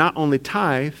needed to not only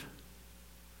tithe,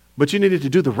 but you needed to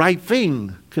do the right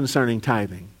thing concerning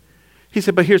tithing. He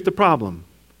said, but here's the problem.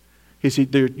 He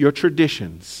said, your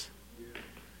traditions,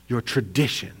 your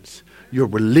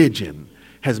religion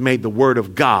has made the word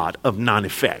of God of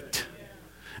non-effect.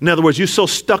 In other words, you're so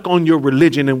stuck on your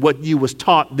religion and what you was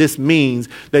taught this means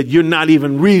that you're not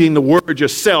even reading the word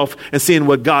yourself and seeing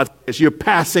what God says. You're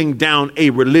passing down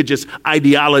a religious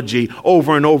ideology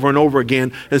over and over and over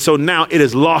again. And so now it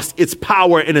has lost its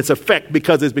power and its effect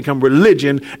because it's become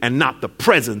religion and not the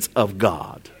presence of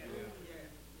God.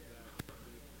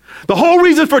 The whole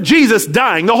reason for Jesus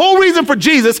dying, the whole reason for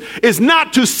Jesus is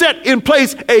not to set in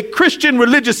place a Christian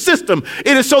religious system.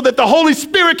 It is so that the Holy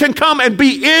Spirit can come and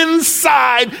be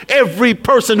inside every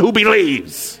person who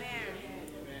believes.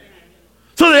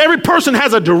 So that every person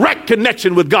has a direct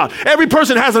connection with God. Every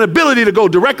person has an ability to go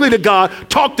directly to God,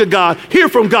 talk to God, hear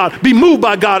from God, be moved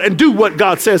by God, and do what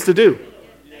God says to do.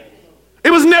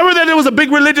 It was never that it was a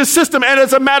big religious system, and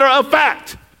it's a matter of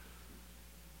fact.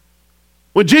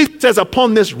 When Jesus says,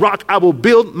 upon this rock I will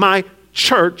build my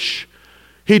church,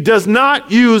 he does not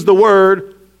use the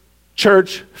word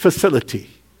church facility.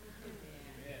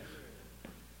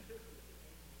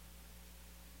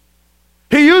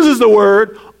 He uses the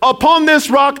word, upon this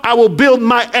rock I will build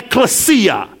my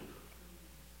ecclesia.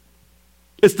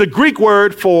 It's the Greek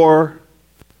word for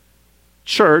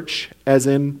church, as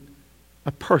in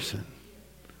a person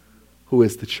who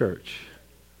is the church.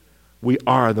 We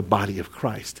are the body of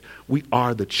Christ. We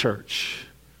are the church,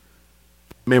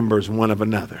 members one of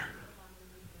another.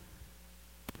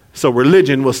 So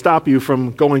religion will stop you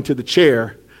from going to the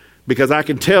chair because I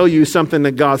can tell you something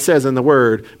that God says in the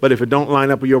word, but if it don't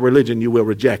line up with your religion, you will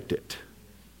reject it.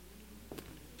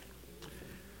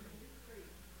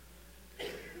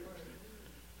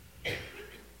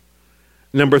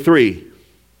 Number 3,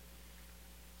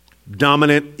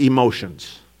 dominant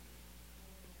emotions.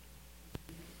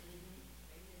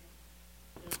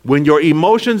 When your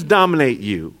emotions dominate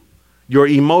you, Your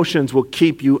emotions will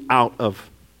keep you out of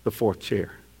the fourth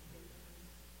chair.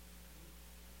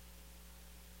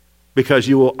 Because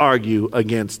you will argue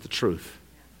against the truth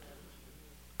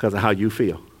because of how you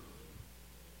feel.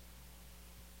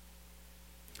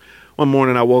 One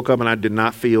morning I woke up and I did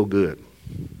not feel good.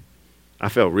 I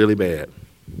felt really bad.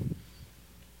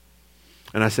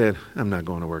 And I said, I'm not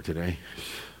going to work today.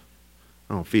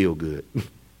 I don't feel good.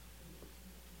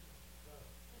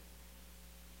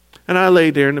 And I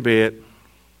laid there in the bed.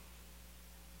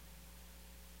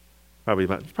 Probably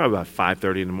about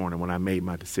 5:30 in the morning when I made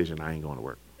my decision I ain't going to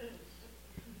work.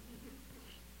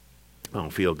 I don't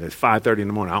feel good. It's 5:30 in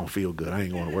the morning. I don't feel good. I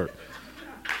ain't going to work.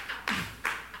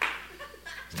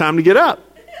 It's time to get up.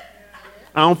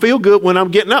 I don't feel good when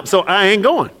I'm getting up, so I ain't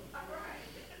going.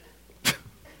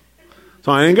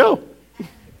 So I didn't go.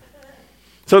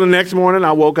 So the next morning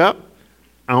I woke up.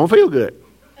 I don't feel good.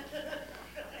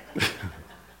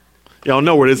 Y'all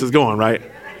know where this is going, right?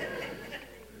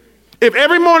 If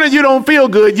every morning you don't feel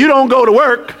good, you don't go to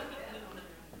work,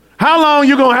 how long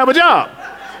you going to have a job?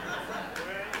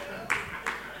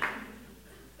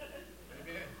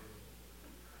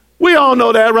 We all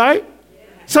know that, right?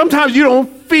 Sometimes you don't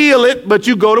feel it, but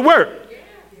you go to work.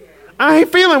 I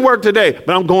ain't feeling work today,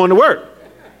 but I'm going to work.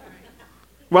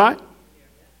 Right?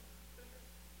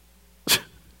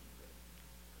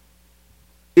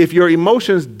 If your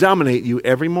emotions dominate you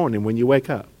every morning when you wake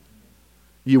up,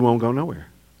 you won't go nowhere.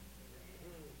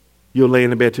 You'll lay in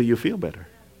the bed till you feel better.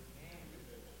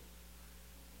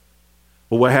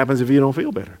 Well, what happens if you don't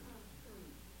feel better?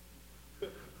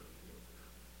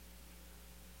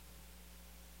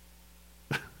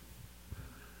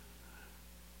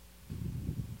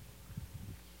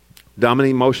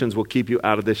 Dominant emotions will keep you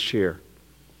out of this chair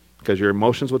because your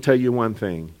emotions will tell you one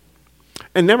thing.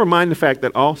 And never mind the fact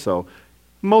that also,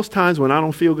 most times when I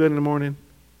don't feel good in the morning,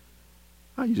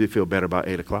 I usually feel better about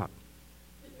 8 o'clock.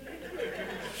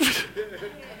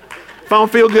 If I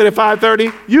don't feel good at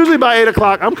 5:30, usually by 8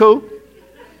 o'clock, I'm cool.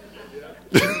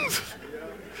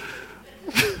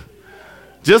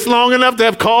 Just long enough to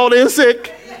have called in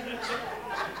sick.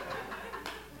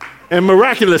 And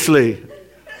miraculously,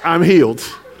 I'm healed.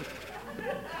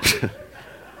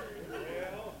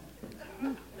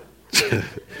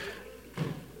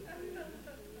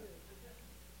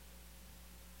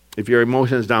 If your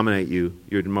emotions dominate you,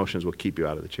 your emotions will keep you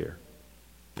out of the chair.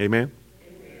 Amen?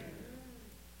 Amen.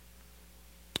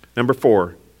 Number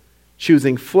 4,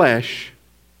 choosing flesh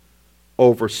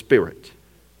over spirit.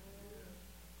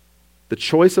 The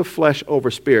choice of flesh over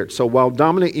spirit. So while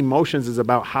dominant emotions is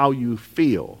about how you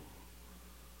feel,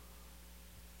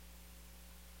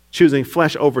 choosing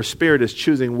flesh over spirit is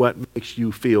choosing what makes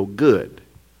you feel good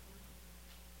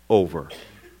over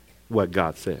what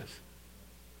God says.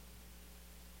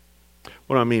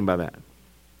 What do I mean by that?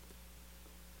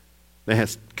 That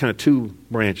has kind of two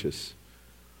branches.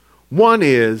 One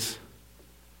is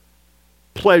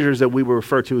pleasures that we would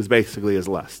refer to as basically as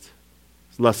lust.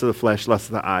 It's lust of the flesh, lust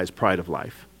of the eyes, pride of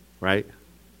life, right?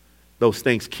 Those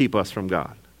things keep us from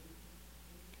God.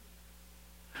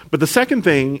 But the second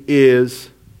thing is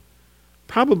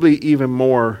probably even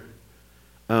more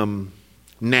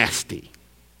nasty.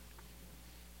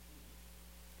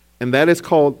 And that is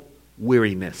called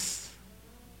weariness.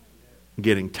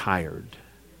 Getting tired.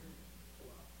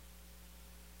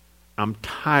 I'm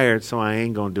tired, so I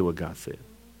ain't going to do what God said.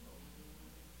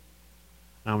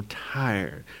 I'm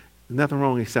tired. There's nothing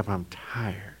wrong except I'm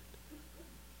tired.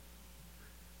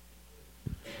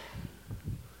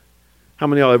 How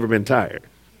many of y'all ever been tired?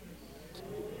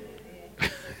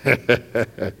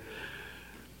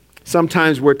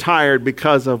 Sometimes we're tired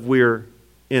because we're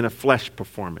in a flesh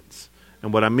performance.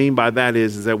 And what I mean by that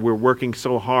is that we're working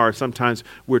so hard. Sometimes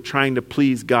we're trying to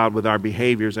please God with our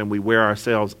behaviors and we wear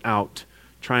ourselves out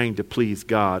trying to please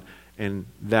God. And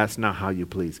that's not how you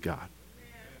please God.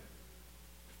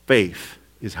 Faith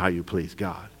is how you please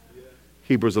God.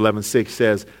 Hebrews 11:6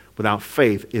 says, without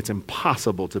faith, it's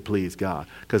impossible to please God.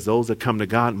 Because those that come to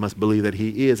God must believe that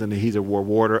He is and that He's a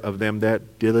rewarder of them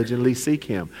that diligently seek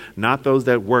Him. Not those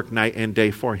that work night and day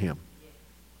for Him.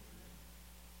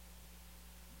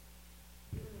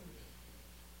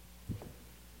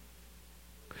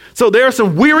 So there are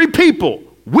some weary people,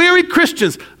 weary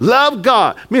Christians, love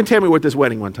God. Me and Tammy were at this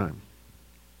wedding one time.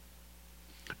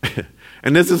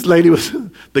 And this lady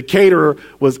the caterer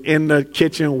was in the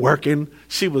kitchen working.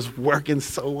 She was working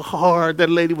so hard. That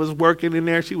lady was working in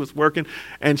there. She was working,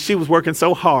 and she was working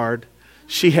so hard.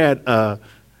 She was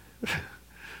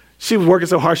working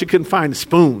so hard she couldn't find the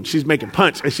spoon. She's making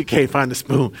punch, and she can't find the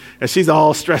spoon. And she's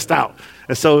all stressed out.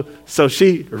 And so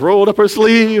she rolled up her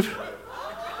sleeve.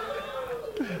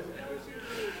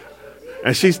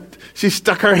 And she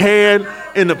stuck her hand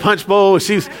in the punch bowl.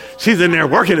 She's in there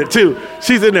working it too.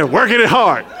 She's in there working it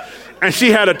hard. And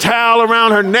she had a towel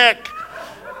around her neck.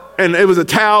 And it was a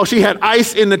towel. She had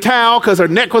ice in the towel because her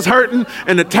neck was hurting.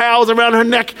 And the towel's around her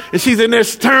neck. And she's in there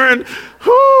stirring.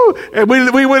 Whoo! And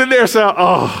we went in there and said,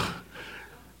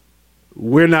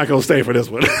 we're not going to stay for this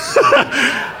one.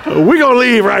 We're going to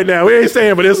leave right now. We ain't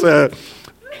staying for this.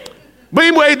 But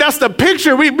anyway, that's the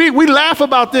picture. We laugh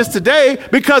about this today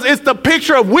because it's the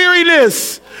picture of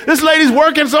weariness. This lady's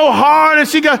working so hard and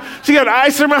she got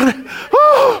ice around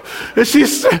her. And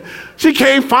she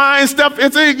can't find stuff.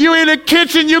 You in the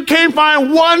kitchen, you can't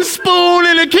find one spoon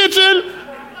in the kitchen.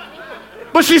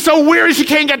 But she's so weary she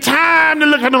can't get time to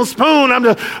look at no spoon.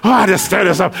 I just stir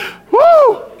this up.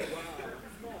 Woo!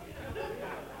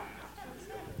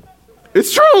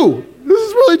 It's true. This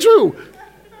is really true.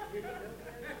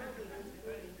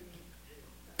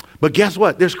 But guess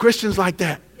what? There's Christians like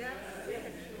that.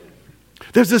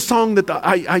 There's this song that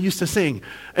I used to sing,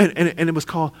 and it was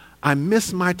called, I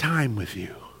Miss My Time With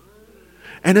You.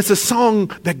 And it's a song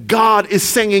that God is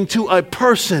singing to a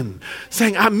person,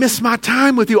 saying, I miss my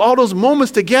time with you, all those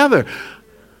moments together.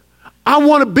 I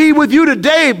want to be with you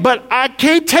today, but I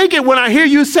can't take it when I hear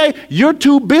you say, you're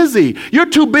too busy. You're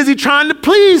too busy trying to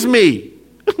please me.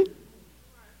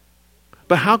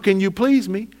 But how can you please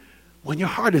me when your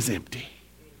heart is empty?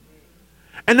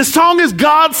 And the song is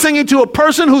God singing to a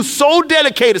person who's so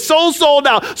dedicated, so sold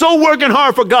out, so working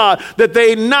hard for God that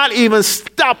they not even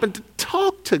stopping to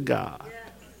talk to God.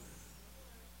 Yes.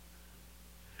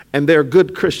 And they're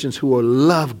good Christians who will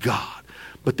love God,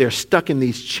 but they're stuck in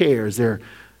these chairs. They're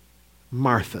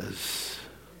Marthas,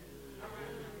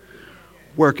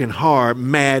 working hard,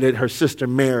 mad at her sister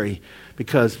Mary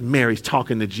because Mary's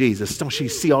talking to Jesus. Don't she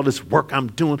see all this work I'm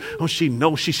doing? Don't she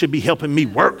know she should be helping me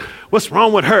work? What's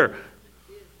wrong with her?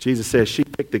 Jesus says she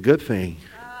picked a good thing,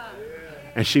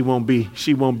 and she won't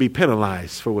be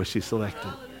penalized for what she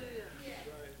selected.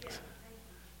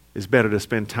 It's better to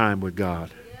spend time with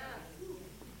God.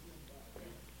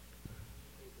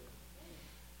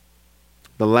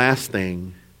 The last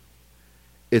thing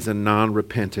is a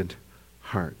non-repentant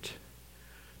heart.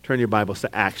 Turn your Bibles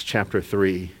to Acts chapter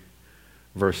 3,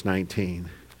 verse 19.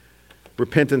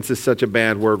 Repentance is such a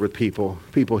bad word with people.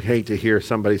 People hate to hear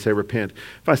somebody say repent.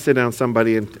 If I sit down with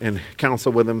somebody and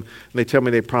counsel with them, and they tell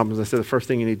me their problems, I say the first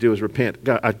thing you need to do is repent.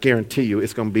 God, I guarantee you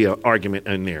it's going to be an argument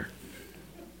in there.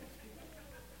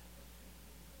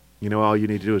 You know, all you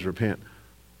need to do is repent.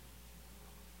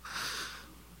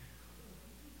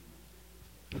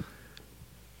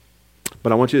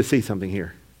 But I want you to see something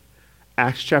here.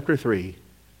 Acts chapter 3,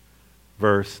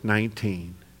 verse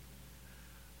 19.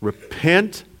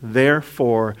 Repent,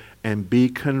 therefore, and be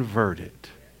converted.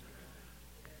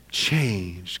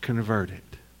 Changed, converted.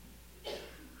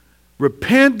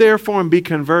 Repent, therefore, and be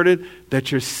converted,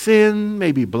 that your sin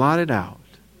may be blotted out.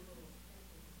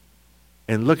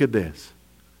 And look at this.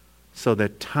 So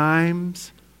that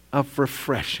times of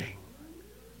refreshing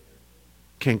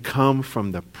can come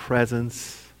from the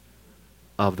presence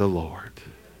of the Lord.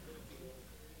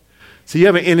 So you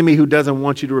have an enemy who doesn't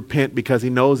want you to repent because he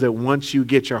knows that once you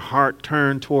get your heart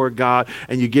turned toward God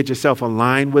and you get yourself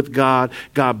aligned with God,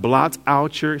 God blots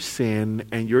out your sin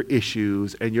and your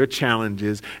issues and your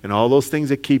challenges and all those things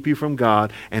that keep you from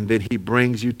God, and then he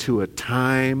brings you to a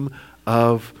time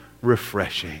of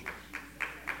refreshing.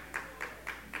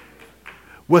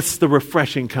 What's the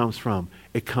refreshing comes from?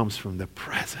 It comes from the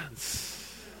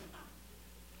presence.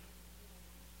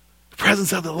 The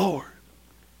presence of the Lord.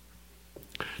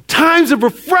 Times of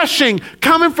refreshing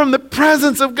coming from the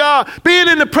presence of God. Being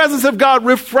in the presence of God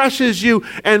refreshes you.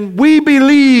 And we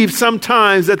believe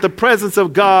sometimes that the presence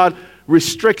of God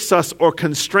restricts us or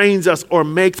constrains us or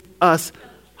makes us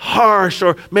harsh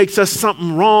or makes us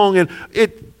something wrong. And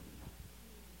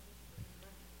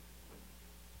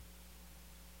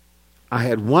I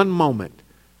had one moment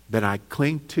that I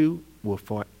cling to, will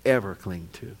forever cling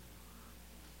to.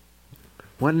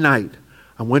 One night,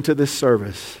 I went to this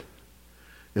service.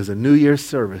 It was a New Year's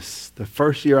service, the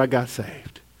first year I got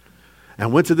saved. And I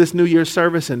went to this New Year's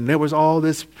service, and there was all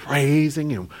this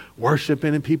praising and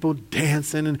worshiping and people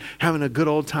dancing and having a good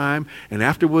old time. And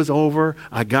after it was over,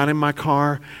 I got in my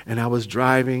car, and I was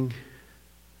driving.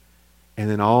 And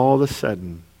then all of a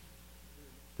sudden,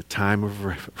 the time of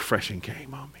refreshing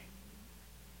came on me.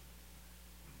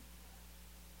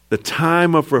 The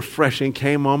time of refreshing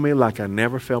came on me like I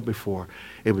never felt before.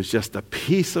 It was just a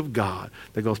peace of God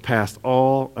that goes past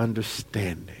all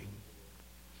understanding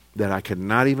that I could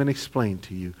not even explain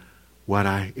to you what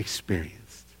I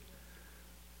experienced.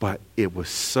 But it was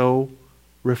so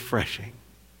refreshing.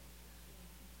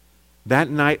 That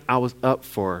night I was up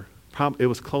for it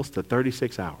was close to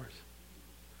 36 hours.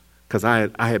 Because I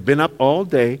had been up all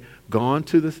day, gone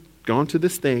to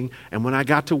this thing, and when I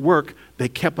got to work, they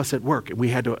kept us at work. And we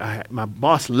had to. My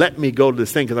boss let me go to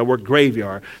this thing because I worked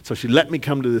graveyard, so she let me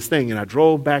come to this thing. And I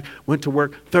drove back, went to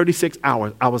work, 36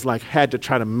 hours. I was like, had to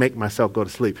try to make myself go to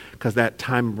sleep because that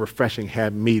time of refreshing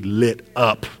had me lit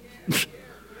up.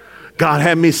 God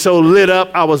had me so lit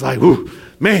up, I was like, ooh,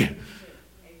 man.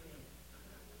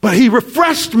 But he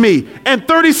refreshed me, and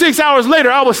 36 hours later,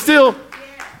 I was still.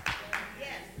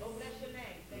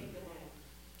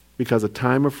 Because a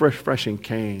time of refreshing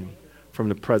came from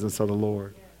the presence of the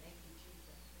Lord.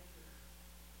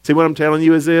 See, what I'm telling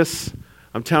you is this.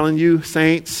 I'm telling you,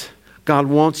 saints, God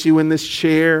wants you in this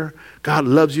chair. God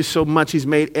loves you so much. He's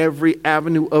made every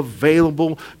avenue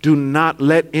available. Do not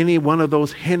let any one of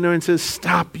those hindrances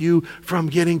stop you from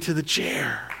getting to the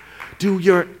chair.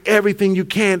 Do everything you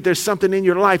can. There's something in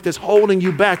your life that's holding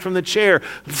you back from the chair.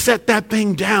 Set that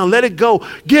thing down. Let it go.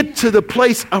 Get to the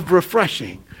place of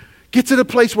refreshing. Get to the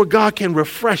place where God can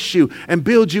refresh you and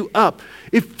build you up.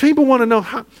 If people want to know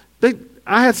how,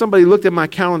 I had somebody looked at my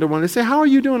calendar one and say, how are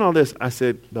you doing all this? I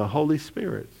said, the Holy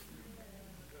Spirit.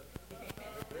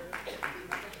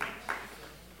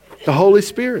 The Holy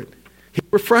Spirit. He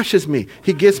refreshes me.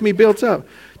 He gets me built up.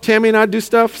 Tammy and I do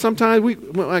stuff. Sometimes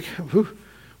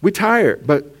we tired,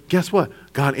 but guess what?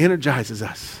 God energizes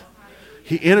us.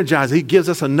 He energizes. He gives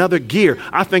us another gear.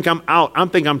 I think I'm out. I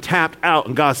think I'm tapped out.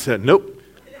 And God said, nope.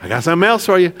 I got something else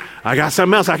for you. I got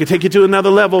something else. I can take you to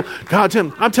another level. God,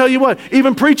 I'll tell you what,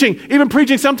 even preaching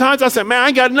sometimes I said, man, I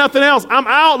ain't got nothing else. I'm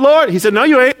out, Lord. He said, no,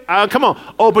 you ain't. Come on,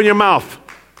 open your mouth.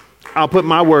 I'll put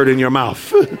my word in your mouth.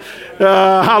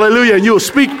 Hallelujah. And you'll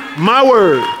speak my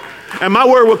word. And my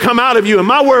word will come out of you. And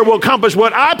my word will accomplish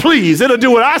what I please. It'll do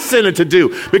what I sent it to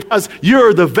do. Because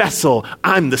you're the vessel.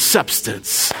 I'm the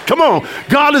substance. Come on.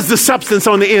 God is the substance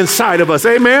on the inside of us.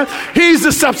 Amen. He's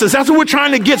the substance. That's what we're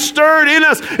trying to get stirred in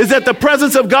us. Is that the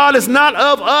presence of God is not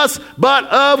of us, but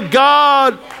of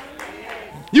God.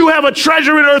 You have a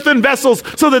treasure in earthen vessels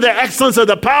so that the excellence of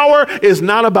the power is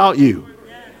not about you.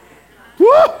 Woo!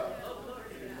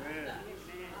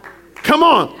 Come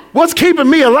on. What's keeping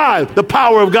me alive? The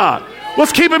power of God.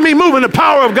 What's keeping me moving? The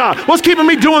power of God. What's keeping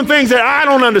me doing things that I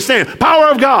don't understand? Power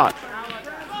of God.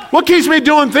 What keeps me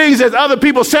doing things that other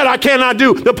people said I cannot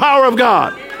do? The power of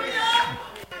God.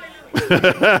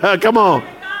 Come on.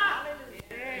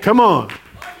 Come on.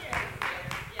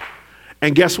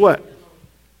 And guess what?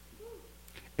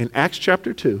 In Acts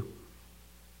chapter 2,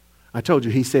 I told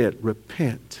you, he said,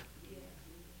 repent.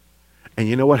 And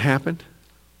you know what happened?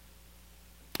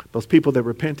 Those people that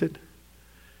repented,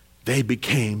 they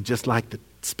became just like the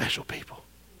special people.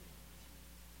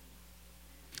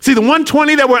 See, the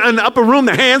 120 that were in the upper room,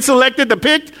 the hand selected, the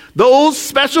picked, those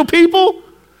special people,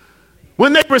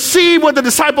 when they received what the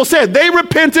disciples said, they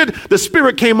repented, the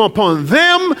Spirit came upon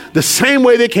them the same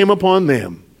way they came upon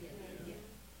them.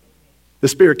 The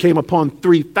Spirit came upon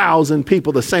 3,000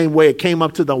 people the same way it came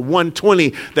up to the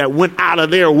 120 that went out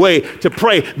of their way to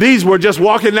pray. These were just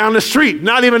walking down the street,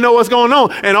 not even know what's going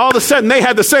on. And all of a sudden they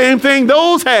had the same thing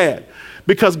those had,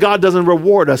 because God doesn't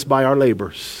reward us by our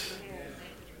labors.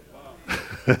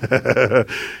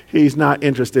 He's not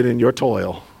interested in your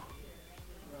toil.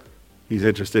 He's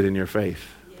interested in your faith.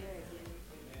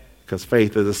 Because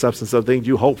faith is the substance of things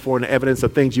you hope for and the evidence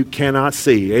of things you cannot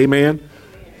see. Amen.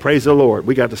 Praise the Lord.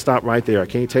 We got to stop right there. I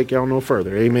can't take y'all no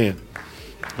further. Amen.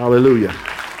 Hallelujah.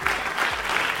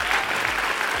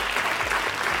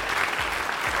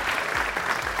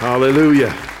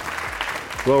 Hallelujah.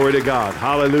 Glory to God.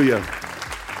 Hallelujah.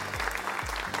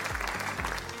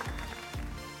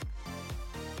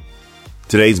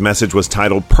 Today's message was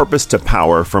titled Purpose to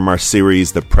Power from our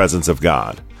series, The Presence of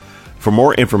God. For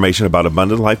more information about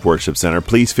Abundant Life Worship Center,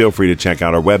 please feel free to check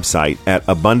out our website at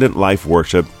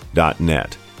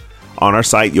abundantlifeworship.net. On our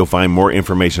site, you'll find more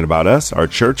information about us, our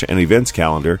church and events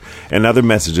calendar, and other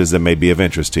messages that may be of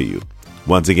interest to you.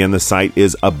 Once again, the site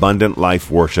is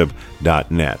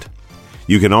abundantlifeworship.net.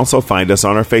 You can also find us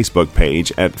on our Facebook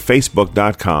page at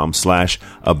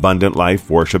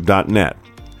facebook.com/abundantlifeworship.net.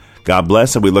 God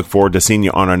bless, and we look forward to seeing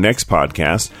you on our next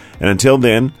podcast. And until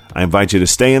then, I invite you to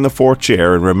stay in the fourth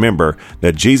chair and remember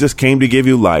that Jesus came to give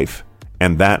you life,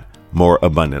 and that more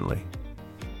abundantly.